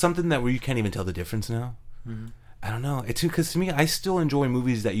if it's something that where you can't even tell the difference now, I don't know. It's because to me, I still enjoy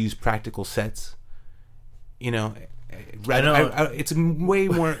movies that use practical sets. I know. It's way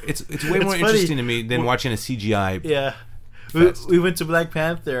more. It's way more interesting to me than watching a CGI. Yeah. We went to Black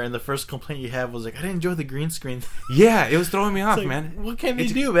Panther, and the first complaint you have was like, I didn't enjoy the green screen. Yeah, it was throwing me off, like, man. What can they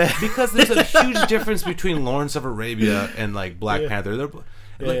do, man? Because there's a huge difference between Lawrence of Arabia and like Black Panther.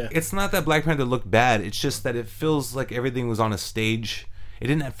 It's not that Black Panther looked bad. It's just that it feels like everything was on a stage. It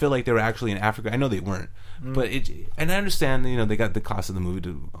didn't feel like they were actually in Africa. I know they weren't, but and I understand, they got the cost of the movie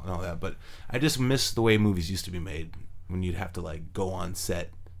and all that, but I just miss the way movies used to be made when you'd have to like go on set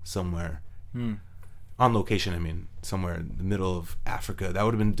somewhere, on location. I mean, somewhere in the middle of Africa. That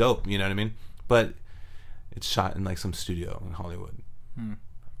would have been dope. You know what I mean? But it's shot in like some studio in Hollywood.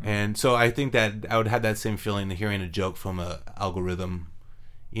 And so I think that I would have that same feeling hearing a joke from a algorithm.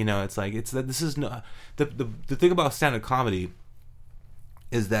 It's like this is no the thing about stand-up comedy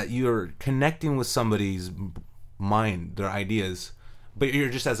is that you're connecting with somebody's mind, their ideas, but you're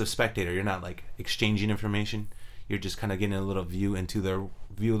just as a spectator. You're not like exchanging information. You're just kind of getting a little view into their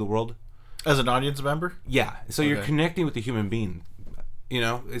view of the world. As an audience member? Yeah. So you're connecting with the human being.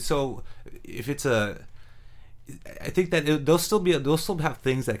 So if it's I think that they'll still have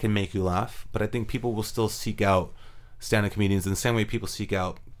things that can make you laugh, but I think people will still seek out stand-up comedians in the same way people seek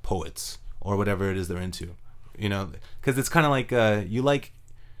out poets or whatever it is they're into, because it's kind of like you like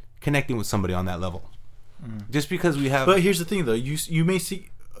connecting with somebody on that level. Just because we have. But here's the thing, though, you may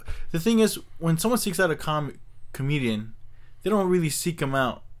seek. The thing is, when someone seeks out a comedian, they don't really seek them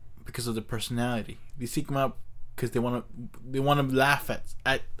out because of their personality. They seek them out because they want to laugh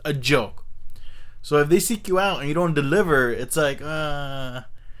at a joke. So if they seek you out and you don't deliver, it's like,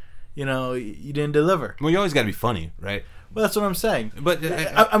 you didn't deliver. Well, you always got to be funny, right? Well, that's what I'm saying. But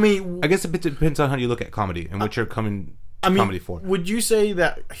I mean, I guess it depends on how you look at comedy and what you're comedy for. Would you say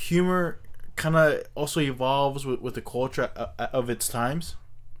that humor kind of also evolves with the culture of its times?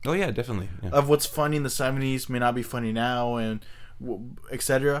 Oh yeah, definitely. Yeah. Of what's funny in the 70s may not be funny now, and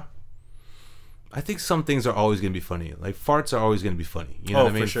etc. I think some things are always going to be funny. Like farts are always going to be funny. You know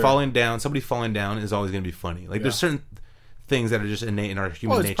what I mean? Sure. Somebody falling down is always going to be funny. Like there's certain things that are just innate in our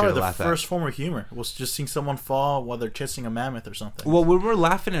human nature to laugh at. It's probably the first form of humor. Was just seeing someone fall while they're chasing a mammoth or something. Well, when we're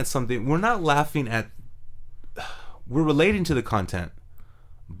laughing at something, we're not laughing at. We're relating to the content,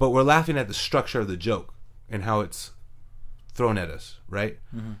 but we're laughing at the structure of the joke and how it's thrown at us, right?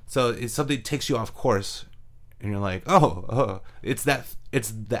 Mm-hmm. So it's something that takes you off course, and you're like, oh, it's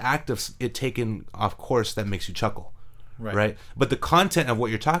the act of it taken off course that makes you chuckle, right? But the content of what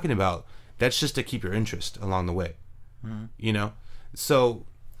you're talking about, that's just to keep your interest along the way, So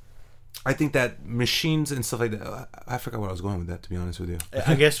I think that machines and stuff like that. I forgot where I was going with that, to be honest with you.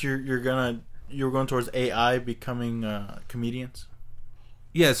 I guess you're going towards AI becoming comedians.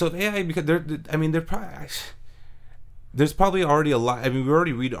 Yeah, so if AI, because they're probably. There's probably already a lot. I mean, we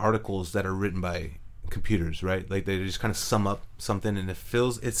already read articles that are written by computers, right? Like they just kind of sum up something, and it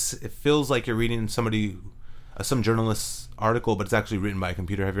feels like you're reading some journalist's article, but it's actually written by a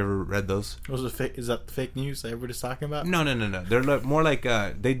computer. Have you ever read those? Is that fake news that everybody's talking about? No. They're more like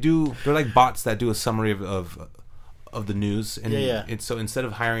they're like bots that do a summary of the news, and And so instead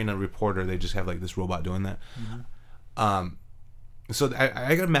of hiring a reporter, they just have like this robot doing that. Mm-hmm. So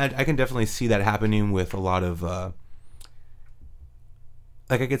I can imagine, I can definitely see that happening with a lot of.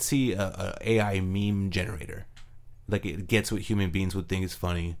 Like I could see a AI meme generator, like it gets what human beings would think is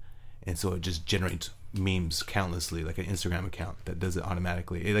funny, and so it just generates memes countlessly, like an Instagram account that does it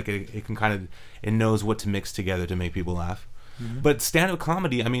automatically. It can kind of, it knows what to mix together to make people laugh. Mm-hmm. But stand-up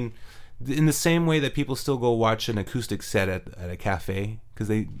comedy, I mean, in the same way that people still go watch an acoustic set at a cafe, because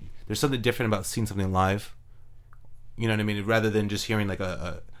there's something different about seeing something live. You know what I mean? Rather than just hearing like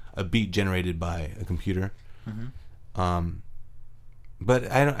a beat generated by a computer. Mm-hmm.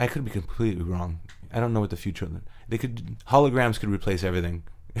 But I could be completely wrong. I don't know what the future. Holograms could replace everything.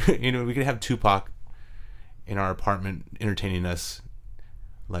 We could have Tupac in our apartment entertaining us,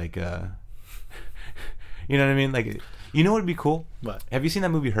 like, you know what I mean? Like, what would be cool? What? Have you seen that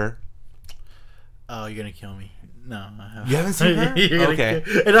movie Her? Oh, you're gonna kill me. No, I haven't. You haven't seen Her? Okay.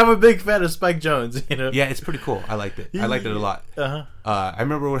 And I'm a big fan of Spike Jonze. Yeah, it's pretty cool. I liked it. I liked it a lot. I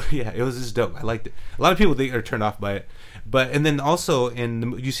remember it was just dope. I liked it. A lot of people are turned off by it. And then also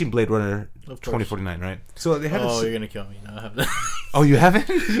you've seen Blade Runner 2049, right? So they had you're gonna kill me. No, I haven't. Oh, you haven't?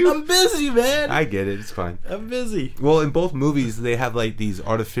 I'm busy, man. I get it. It's fine. I'm busy. Well, in both movies, they have like these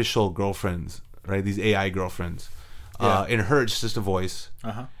artificial girlfriends, right? These AI girlfriends. Yeah. In Her, it's just a voice.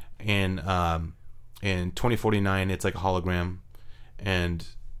 And in 2049, it's like a hologram. And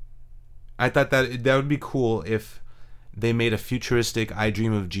I thought that would be cool if they made a futuristic I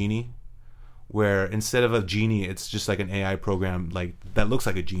Dream of Jeannie, where instead of a genie, it's just like an AI program like that looks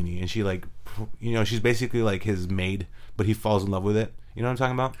like a genie, and she she's basically like his maid, but he falls in love with it. You know what I'm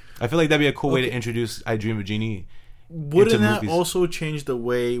talking about? I feel like that'd be a cool way to introduce I Dream of Jeannie. Wouldn't that also change the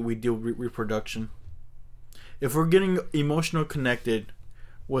way we deal with reproduction? If we're getting emotional connected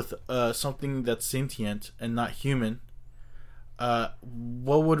with something that's sentient and not human,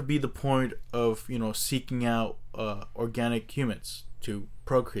 what would be the point of seeking out organic humans to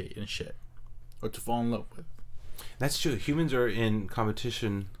procreate and shit, or to fall in love with. That's true. Humans are in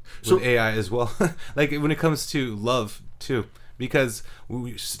competition with So- AI as well. Like when it comes to love too, because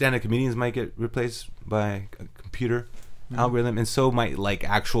stand-up comedians might get replaced by a computer algorithm, and so might like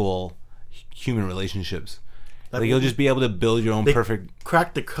actual human relationships. Like you'll just be able to build your own They perfect.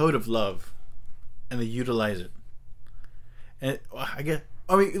 crack the code of love, and they utilize it. And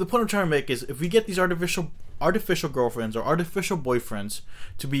I mean, the point I'm trying to make is, if we get these artificial girlfriends or artificial boyfriends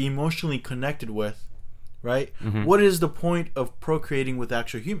to be emotionally connected with, right? What is the point of procreating with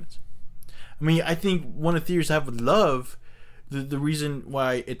actual humans? I mean, I think one of the theories I have with love, the reason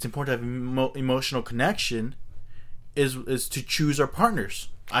why it's important to have emotional connection is to choose our partners.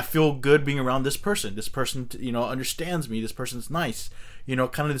 I feel good being around this person. This person, understands me. This person's nice. Kind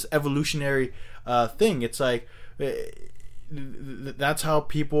of this evolutionary thing. It's like that's how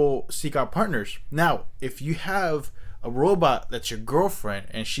people seek out partners. Now, if you have a robot that's your girlfriend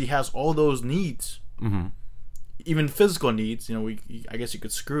and she has all those needs, even physical needs, I guess you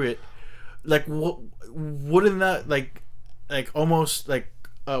could screw it. Like, wouldn't that like almost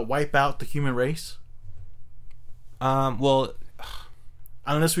wipe out the human race? Well,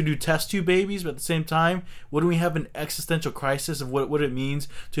 Unless we do test tube babies, but at the same time, wouldn't we have an existential crisis of what it means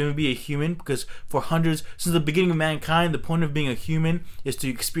to even be a human? Because since the beginning of mankind, the point of being a human is to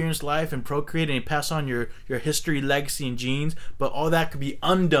experience life and procreate and pass on your history, legacy, and genes. But all that could be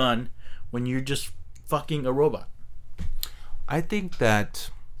undone when you're just fucking a robot. I think that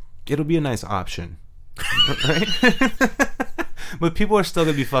it'll be a nice option, right? But people are still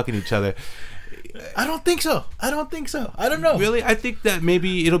gonna be fucking each other. I don't think so. I don't know. Really, I think that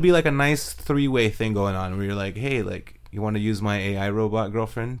maybe it'll be like a nice three-way thing going on, where you're like, hey, like, you want to use my AI robot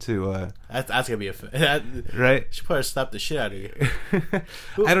girlfriend to That's gonna be right? She probably slap the shit out of you.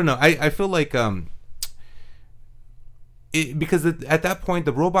 I don't know. I feel like because at that point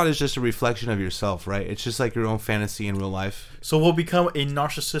the robot is just a reflection of yourself, right? It's just like your own fantasy in real life. So we'll become a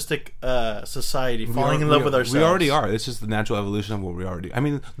narcissistic society, falling in love with ourselves. We already are. It's just the natural evolution of what we already. I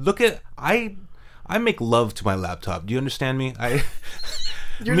mean, look at I make love to my laptop. Do you understand me?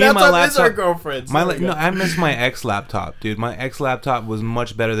 Your laptop is our girlfriend's. No, I miss my ex laptop, dude. My ex laptop was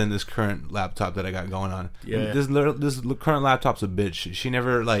much better than this current laptop that I got going on. Yeah. This current laptop's a bitch. She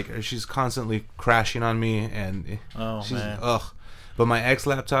never she's constantly crashing on me, and she's man. ugh. But my ex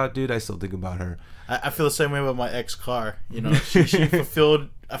laptop, dude, I still think about her. I feel the same way with my ex car. She fulfilled.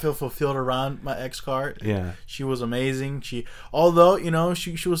 I feel fulfilled around my ex car. Yeah, she was amazing. Although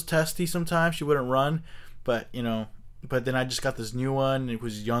she was testy sometimes. She wouldn't run, but But then I just got this new one. It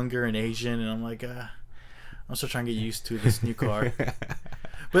was younger and Asian, and I'm like, I'm still trying to get used to this new car.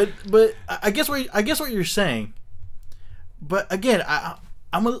 but I guess what you're saying. But again,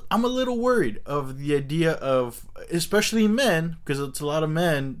 I'm a little worried of the idea of, especially men, because it's a lot of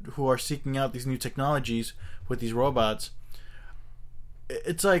men who are seeking out these new technologies with these robots.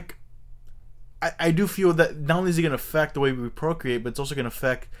 It's like, I do feel that not only is it going to affect the way we procreate, but it's also going to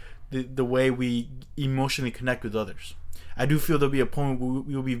affect the way we emotionally connect with others. I do feel there'll be a point where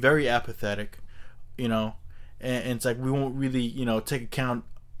we will be very apathetic, and it's like we won't really, take account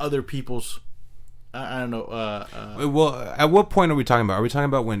other people's, I don't know. Well, at what point are we talking about? Are we talking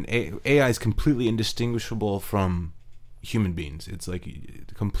about when AI is completely indistinguishable from human beings? It's like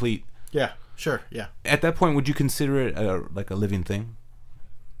complete. Yeah, sure, yeah. At that point, would you consider it like a living thing?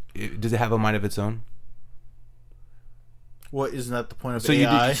 Does it have a mind of its own? What, isn't that the point of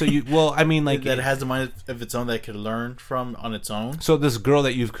AI? Well, I mean, like that it has a mind of its own that it could learn from on its own. So this girl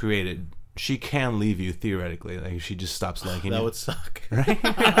that you've created, she can leave you theoretically. Like if she just stops liking you. That would suck, right?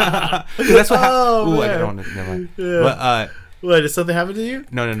 That's what. Ooh, I don't want to. Never mind. Yeah. But what, did something happen to you?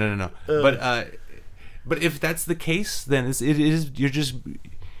 No. But if that's the case, then it is.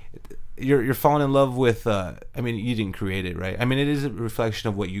 You're falling in love with. I mean, you didn't create it, right? I mean, it is a reflection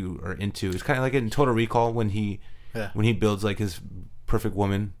of what you are into. It's kind of like in Total Recall when he builds like his perfect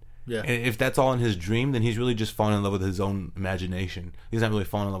woman. Yeah. And if that's all in his dream, then he's really just falling in love with his own imagination. He's not really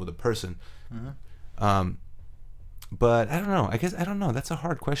falling in love with a person. Mm-hmm. But I don't know. I guess I don't know. That's a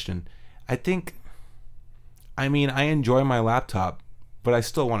hard question. I mean, I enjoy my laptop, but I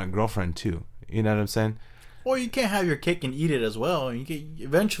still want a girlfriend too. You know what I'm saying? Or you can't have your cake and eat it as well.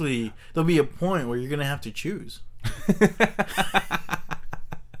 Eventually, there'll be a point where you're gonna have to choose.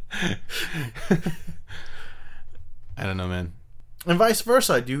 I don't know, man. And vice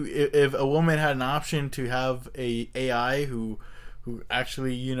versa. If a woman had an option to have a AI who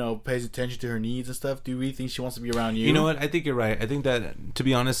actually, pays attention to her needs and stuff, do you really think she wants to be around you? You know what? I think you're right. I think that, to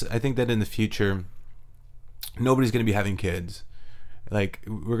be honest, I think that in the future, nobody's going to be having kids. Like,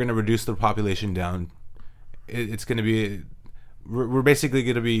 we're going to reduce the population down. It's going to be we're basically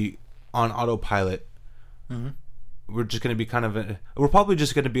going to be on autopilot. Mm-hmm. We're just going to be we're probably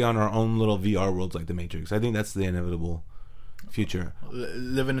just going to be on our own little VR worlds like the Matrix. I think that's the inevitable future.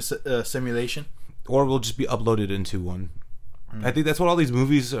 Live in a simulation, or we'll just be uploaded into one. I think that's what all these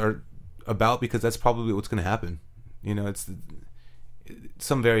movies are about, because that's probably what's going to happen. You know, it's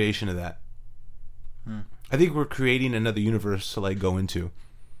some variation of that. I think we're creating another universe to like go into.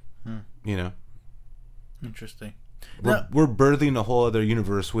 You know, interesting. We're birthing a whole other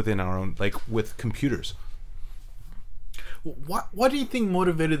universe within our own, like with computers. What do you think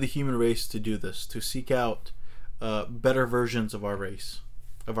motivated the human race to do this? To seek out better versions of our race,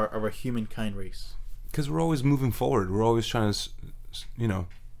 of our humankind race? Because we're always moving forward. We're always trying to,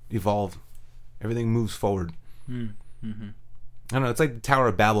 evolve. Everything moves forward. Mm-hmm. I don't know. It's like the Tower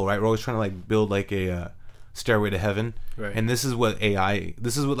of Babel, right? We're always trying to like build like a stairway to heaven, right? And this is what like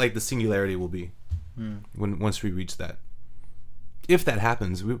the singularity will be once we reach that. If that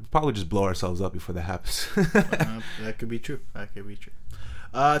happens, we'll probably just blow ourselves up before that happens. That could be true.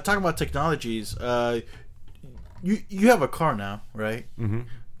 Talking about technologies, you have a car now, right? Mm-hmm.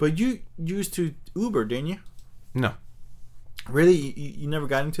 But you used to Uber, didn't you? No. Really? You never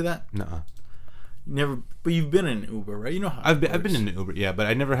got into that? No. Never. But you've been in Uber, right? You know how I've been in Uber, yeah, but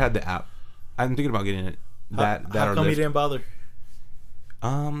I never had the app. I'm thinking about getting it. How come you didn't bother?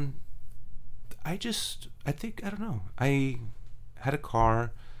 I don't know. I had a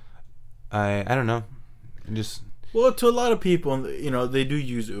car. I don't know. Well, to a lot of people, they do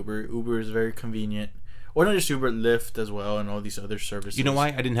use Uber. Uber is very convenient. Or not just Uber, Lyft as well, and all these other services. You know why?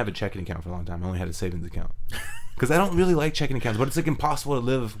 I didn't have a checking account for a long time. I only had a savings account. Because I don't really like checking accounts, but it's like impossible to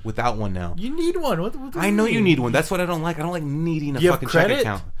live without one now. You need one. What I know you need one. That's what I don't like. I don't like needing a fucking checking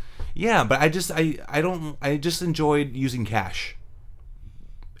account. Yeah, but I just enjoyed using cash.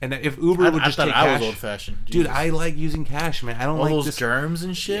 And if Uber would just take cash, I was old fashioned, dude. I like using cash, man. I don't all like those germs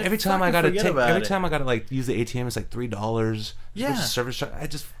and shit. Every time I gotta like use the ATM, it's like $3. Yeah, service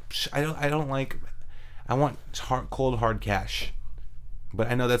charge. I don't like. I want cold hard cash,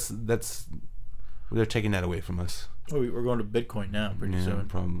 but I know that's they're taking that away from us. Oh, we're going to Bitcoin now pretty soon.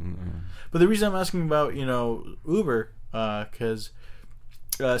 Probably. But the reason I'm asking about Uber, because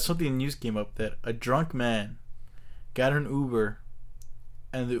something in the news came up that a drunk man got an Uber,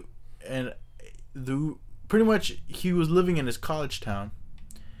 and the pretty much he was living in his college town,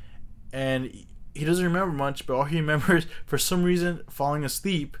 and he doesn't remember much, but all he remembers for some reason falling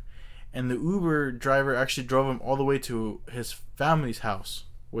asleep. And the Uber driver actually drove him all the way to his family's house,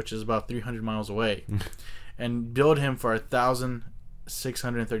 which is about 300 miles away, and billed him for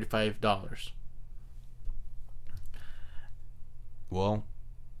 $1,635. Well,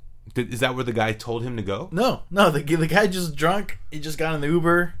 is that where the guy told him to go? No. The guy just drunk. He just got in the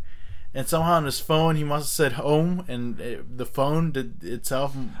Uber, and somehow on his phone he must have said home, and the phone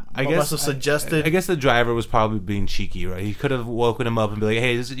itself must have suggested. I guess the driver was probably being cheeky, right? He could have woken him up and be like,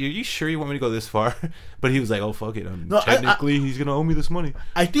 "Hey, are you sure you want me to go this far?" But he was like, "Oh fuck it, technically he's gonna owe me this money."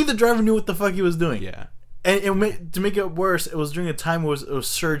 I think the driver knew what the fuck he was doing. Yeah, and to make it worse, it was during a time where it was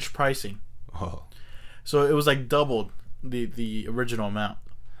surge pricing. Oh, so it was like doubled the original amount.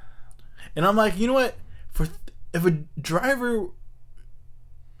 And I'm like, you know what? If a driver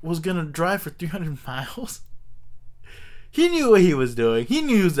was gonna drive for 300 miles, he knew what he was doing. He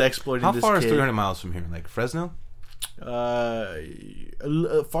knew he was exploiting this kid. How far is 300 miles from here? Like Fresno? Farther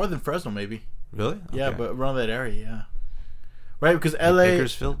than Fresno, maybe. Really? Okay. Yeah, but around that area, yeah. Right, because LA.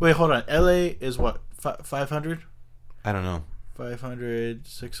 Bakersfield? Wait, hold on. LA is what? 500? I don't know. 500,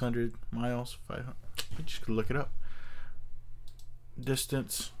 600 miles. 500. I just could look it up.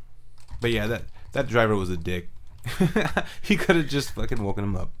 Distance. But yeah, that driver was a dick. He could have just fucking woken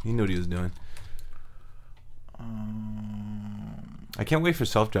him up. He knew what he was doing. I can't wait for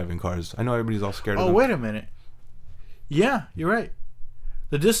self-driving cars. I know everybody's all scared of them. Oh, wait a minute. Yeah, you're right.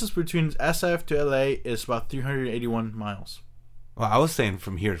 The distance between SF to LA is about 381 miles. Well, I was saying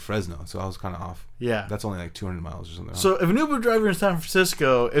from here to Fresno, so I was kind of off. Yeah. That's only like 200 miles or something. So if an Uber driver in San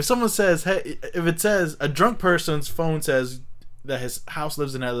Francisco, if someone says, hey, if it says, a drunk person's phone says that his house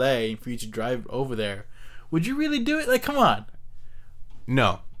lives in LA for you to drive over there, would you really do it? Like, come on.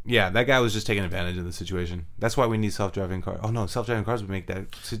 No. Yeah, that guy was just taking advantage of the situation. That's why we need self-driving cars. Oh, no, self-driving cars would make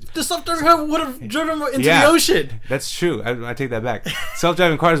that... The self-driving car would have driven him into the ocean. That's true. I take that back.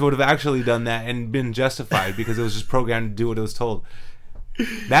 Self-driving cars would have actually done that and been justified because it was just programmed to do what it was told.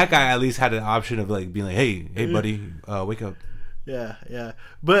 That guy at least had an option of like being like, hey, buddy, wake up. Yeah.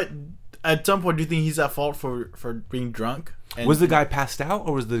 But at some point, do you think he's at fault for being drunk? Was the guy passed out,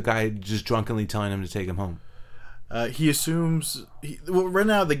 or was the guy just drunkenly telling him to take him home? He assumes. Right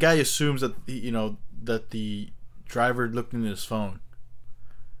now, the guy assumes that that the driver looked into his phone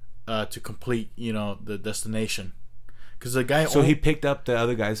to complete, the destination. Because the guy. So he picked up the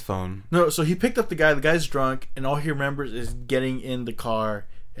other guy's phone. No, so he picked up the guy. The guy's drunk, and all he remembers is getting in the car,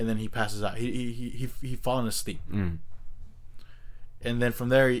 and then he passes out. He fallen asleep. Mm. And then from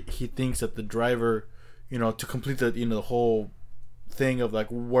there, he thinks that the driver, to complete the whole thing of like,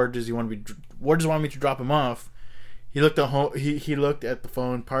 where does he want me to drop him off? He looked at home. He looked at the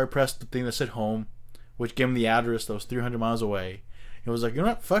phone, probably pressed the thing that said home, which gave him the address that was 300 miles away. He was like, you know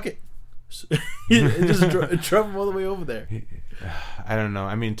what, fuck it. He just drove him all the way over there. I don't know.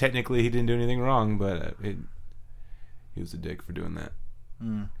 I mean, technically, he didn't do anything wrong, but he was a dick for doing that.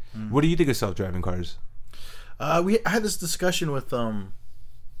 What do you think of self-driving cars? I had this discussion with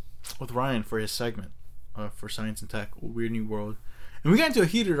Ryan for his segment for Science and Tech, Weird New World, and we got into a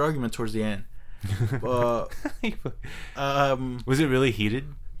heated argument towards the end. Was it really heated?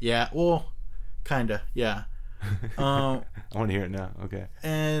 Yeah, well, kinda, yeah. I want to hear it now. Okay.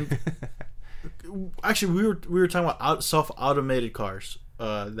 And actually, we were talking about self-automated cars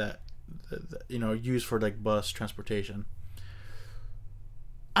that used for like bus transportation.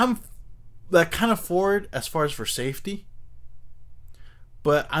 I'm kind of for it as far as for safety,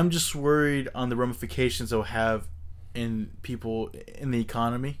 but I'm just worried on the ramifications it will have in people in the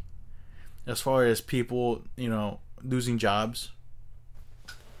economy, as far as people losing jobs.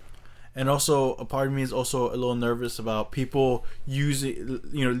 And also, a part of me is also a little nervous about people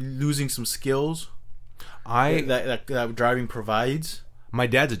losing some skills that driving provides. My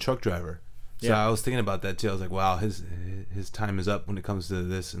dad's a truck driver, so Yeah. I was thinking about that too. I was like, wow, his time is up when it comes to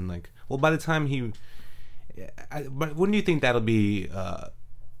this, and like, well, by the time but when do you think that'll be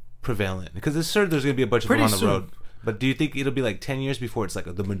prevalent? Because there's going to be a bunch of them on the road. But do you think it'll be like 10 years before it's like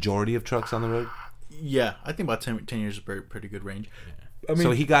the majority of trucks on the road? Yeah, I think about 10 years is a pretty good range. I mean,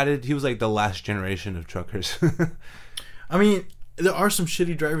 so he got it. He was like the last generation of truckers. I mean, there are some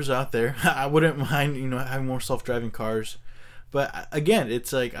shitty drivers out there. I wouldn't mind, having more self-driving cars. But again,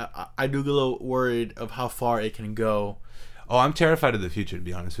 it's like I do get a little worried of how far it can go. Oh, I'm terrified of the future, to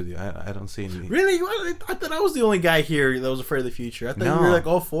be honest with you. I don't see any. Really? I thought I was the only guy here that was afraid of the future. I thought you were like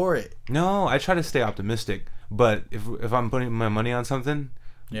all for it. No, I try to stay optimistic. But if I'm putting my money on something,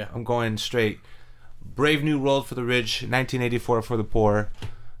 yeah, I'm going straight. Brave New World for the rich, 1984 for the poor.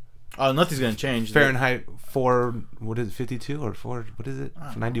 Oh, nothing's gonna change. Fahrenheit 52 or 4? What is it?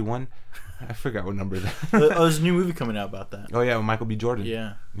 91? I forgot what number that. There's a new movie coming out about that. Oh yeah, with Michael B. Jordan.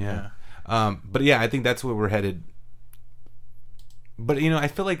 Yeah. But yeah, I think that's where we're headed. But I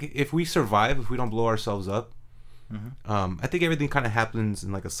feel like if we survive, if we don't blow ourselves up, I think everything kind of happens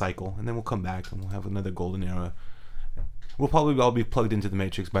in like a cycle, and then we'll come back and we'll have another golden era. We'll probably all be plugged into the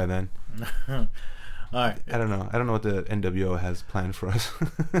Matrix by then. All right. I don't know. I don't know what the NWO has planned for us.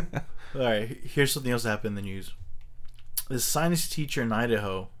 All right. Here's something else that happened in the news. This science teacher in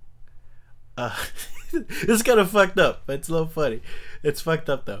Idaho. This is kind of fucked up, but it's a little funny. It's fucked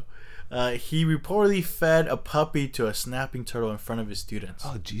up though. He reportedly fed a puppy to a snapping turtle in front of his students.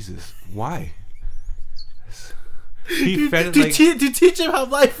 Oh Jesus! Why? He fed it to teach him how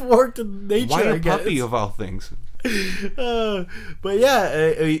life worked in nature. Why a puppy of all things? But yeah,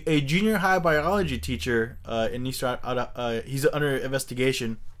 a junior high biology teacher in Eastern he's under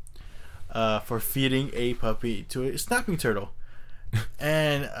investigation for feeding a puppy to a snapping turtle.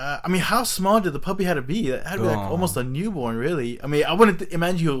 And I mean, how small did the puppy have to be? It had to be like almost a newborn, really. I mean, I wouldn't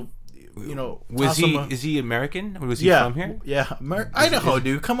imagine he'll. Is he American? Or was he from here? Yeah, Idaho,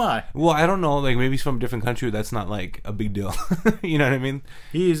 dude. Come on. Well, I don't know. Like maybe he's from a different country. That's not like a big deal. You know what I mean?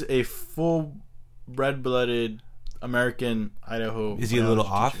 He's a full red-blooded American Idaho. Is he a little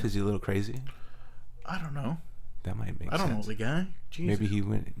off? teacher. Is he a little crazy? I don't know. That might make sense. I don't know the guy. Jesus. Maybe he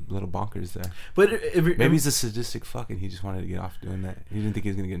went a little bonkers there. But maybe he's a sadistic fuck and he just wanted to get off doing that. He didn't think he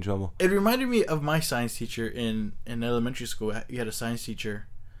was going to get in trouble. It reminded me of my science teacher in elementary school. He had a science teacher,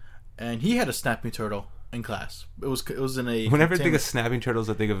 and he had a snapping turtle in class. It was in a. Whenever I think of snapping turtles,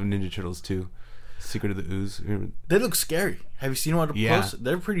 I think of Ninja Turtles too. Secret of the Ooze. They look scary. Have you seen one up close?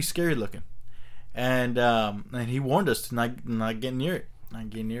 They're pretty scary looking. And he warned us to not get near it. Not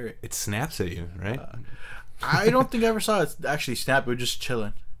get near it. It snaps at you, right? I don't think I ever saw it actually snap. It was just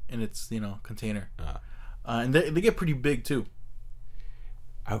chilling in its container. And they get pretty big too.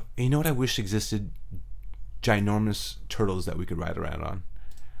 You know what I wish existed? Ginormous turtles that we could ride around on.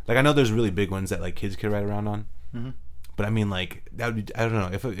 Like I know there's really big ones that like kids could ride around on. Mm-hmm. But I mean, like that would be. I don't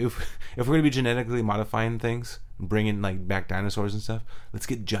know if we're gonna be genetically modifying things, bringing like back dinosaurs and stuff. Let's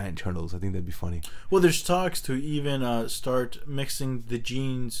get giant turtles. I think that'd be funny. Well, there's talks to even start mixing the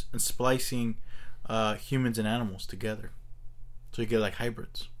genes and splicing humans and animals together, so you get like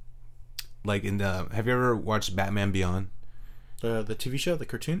hybrids. like in the. Have you ever watched Batman Beyond? The TV show, the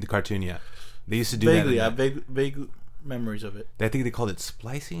cartoon. The cartoon, yeah. They used to do Vaguely, that. I have vague memories of it. I think they called it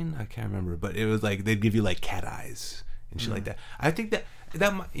splicing. I can't remember, but it was like they'd give you like cat eyes and shit like that. I think that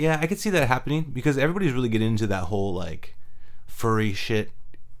yeah, I could see that happening because everybody's really getting into that whole like furry shit.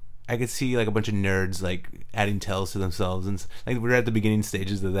 I could see like a bunch of nerds like adding tails to themselves, and like we're at the beginning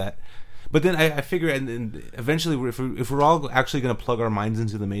stages of that. But then I figure, and eventually, if we're all actually going to plug our minds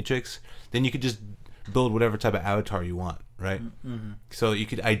into the Matrix, then you could just build whatever type of avatar you want, right? Mm-hmm. So you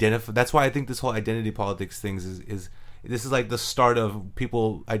could identify. That's why I think this whole identity politics things is this is like the start of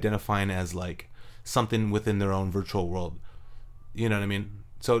people identifying as like something within their own virtual world. You know what I mean?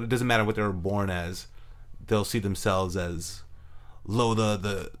 So it doesn't matter what they were born as; they'll see themselves as Lo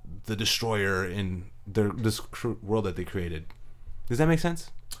the destroyer in this world that they created. Does that make sense?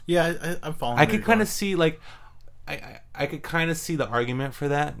 Yeah, I'm following. I could kind of see like I could kind of see the argument for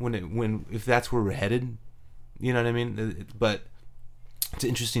that when if that's where we're headed. You know what I mean? But it's an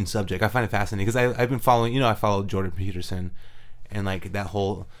interesting subject. I find it fascinating because I've been following. I follow Jordan Peterson and like that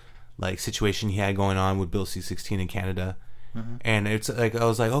whole like situation he had going on with Bill C-16 in Canada. Mm-hmm. And it's like I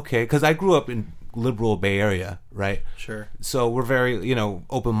was like, okay, because I grew up in liberal Bay Area, right? Sure. So we're very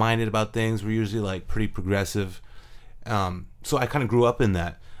open-minded about things. We're usually like pretty progressive. So I kind of grew up in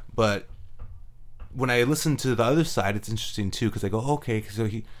that. But when I listen to the other side, it's interesting too because I go, okay, so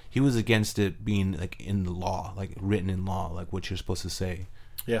he was against it being like in the law, like written in law, like what you're supposed to say.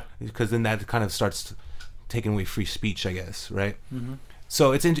 Yeah. Because then that kind of starts taking away free speech, I guess, right? Mm-hmm.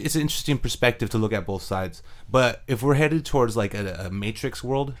 So it's an interesting perspective to look at both sides. But if we're headed towards like a Matrix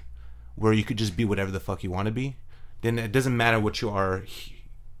world where you could just be whatever the fuck you want to be, then it doesn't matter what you are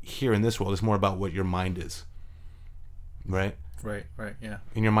here in this world. It's more about what your mind is, right? Right, yeah.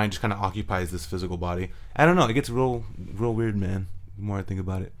 And your mind just kind of occupies this physical body. I don't know. It gets real weird, man, the more I think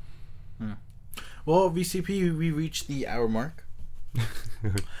about it. Well, VCP, we reached the hour mark.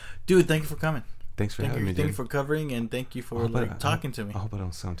 Dude, thank you for coming. Thanks for having me, dude. Thank you for covering, and thank you for talking to me. I hope I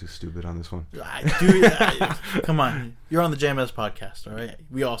don't sound too stupid on this one. Dude, come on. You're on the JMS podcast, all right?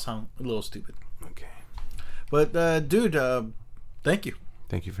 We all sound a little stupid. Okay. But, dude, thank you.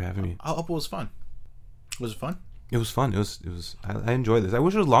 Thank you for having me. I hope it was fun. Was it fun? It was fun. It was. I enjoyed this. I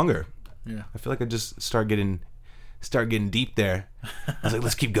wish it was longer. Yeah. I feel like I just start getting deep there. I was like,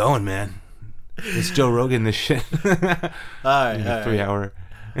 let's keep going, man. It's Joe Rogan, this shit. All right. 3 hour.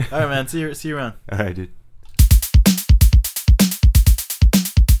 All right, man. See you around. All right, dude.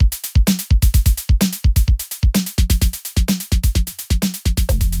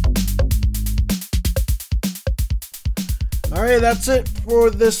 All right, that's it for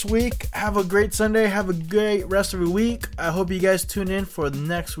this week. Have a great Sunday. Have a great rest of the week. I hope you guys tune in for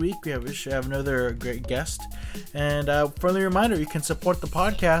next week. We should have another great guest. And friendly reminder, you can support the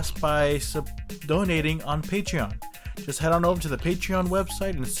podcast by donating on Patreon. Just head on over to the Patreon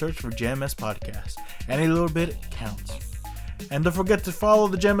website and search for JMS Podcast. Any little bit counts. And don't forget to follow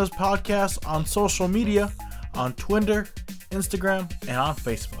the JMS Podcast on social media, on Twitter, Instagram, and on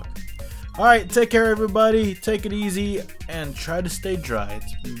Facebook. Alright, take care everybody, take it easy, and try to stay dry.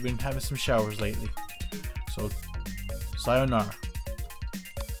 We've been having some showers lately. So, sayonara.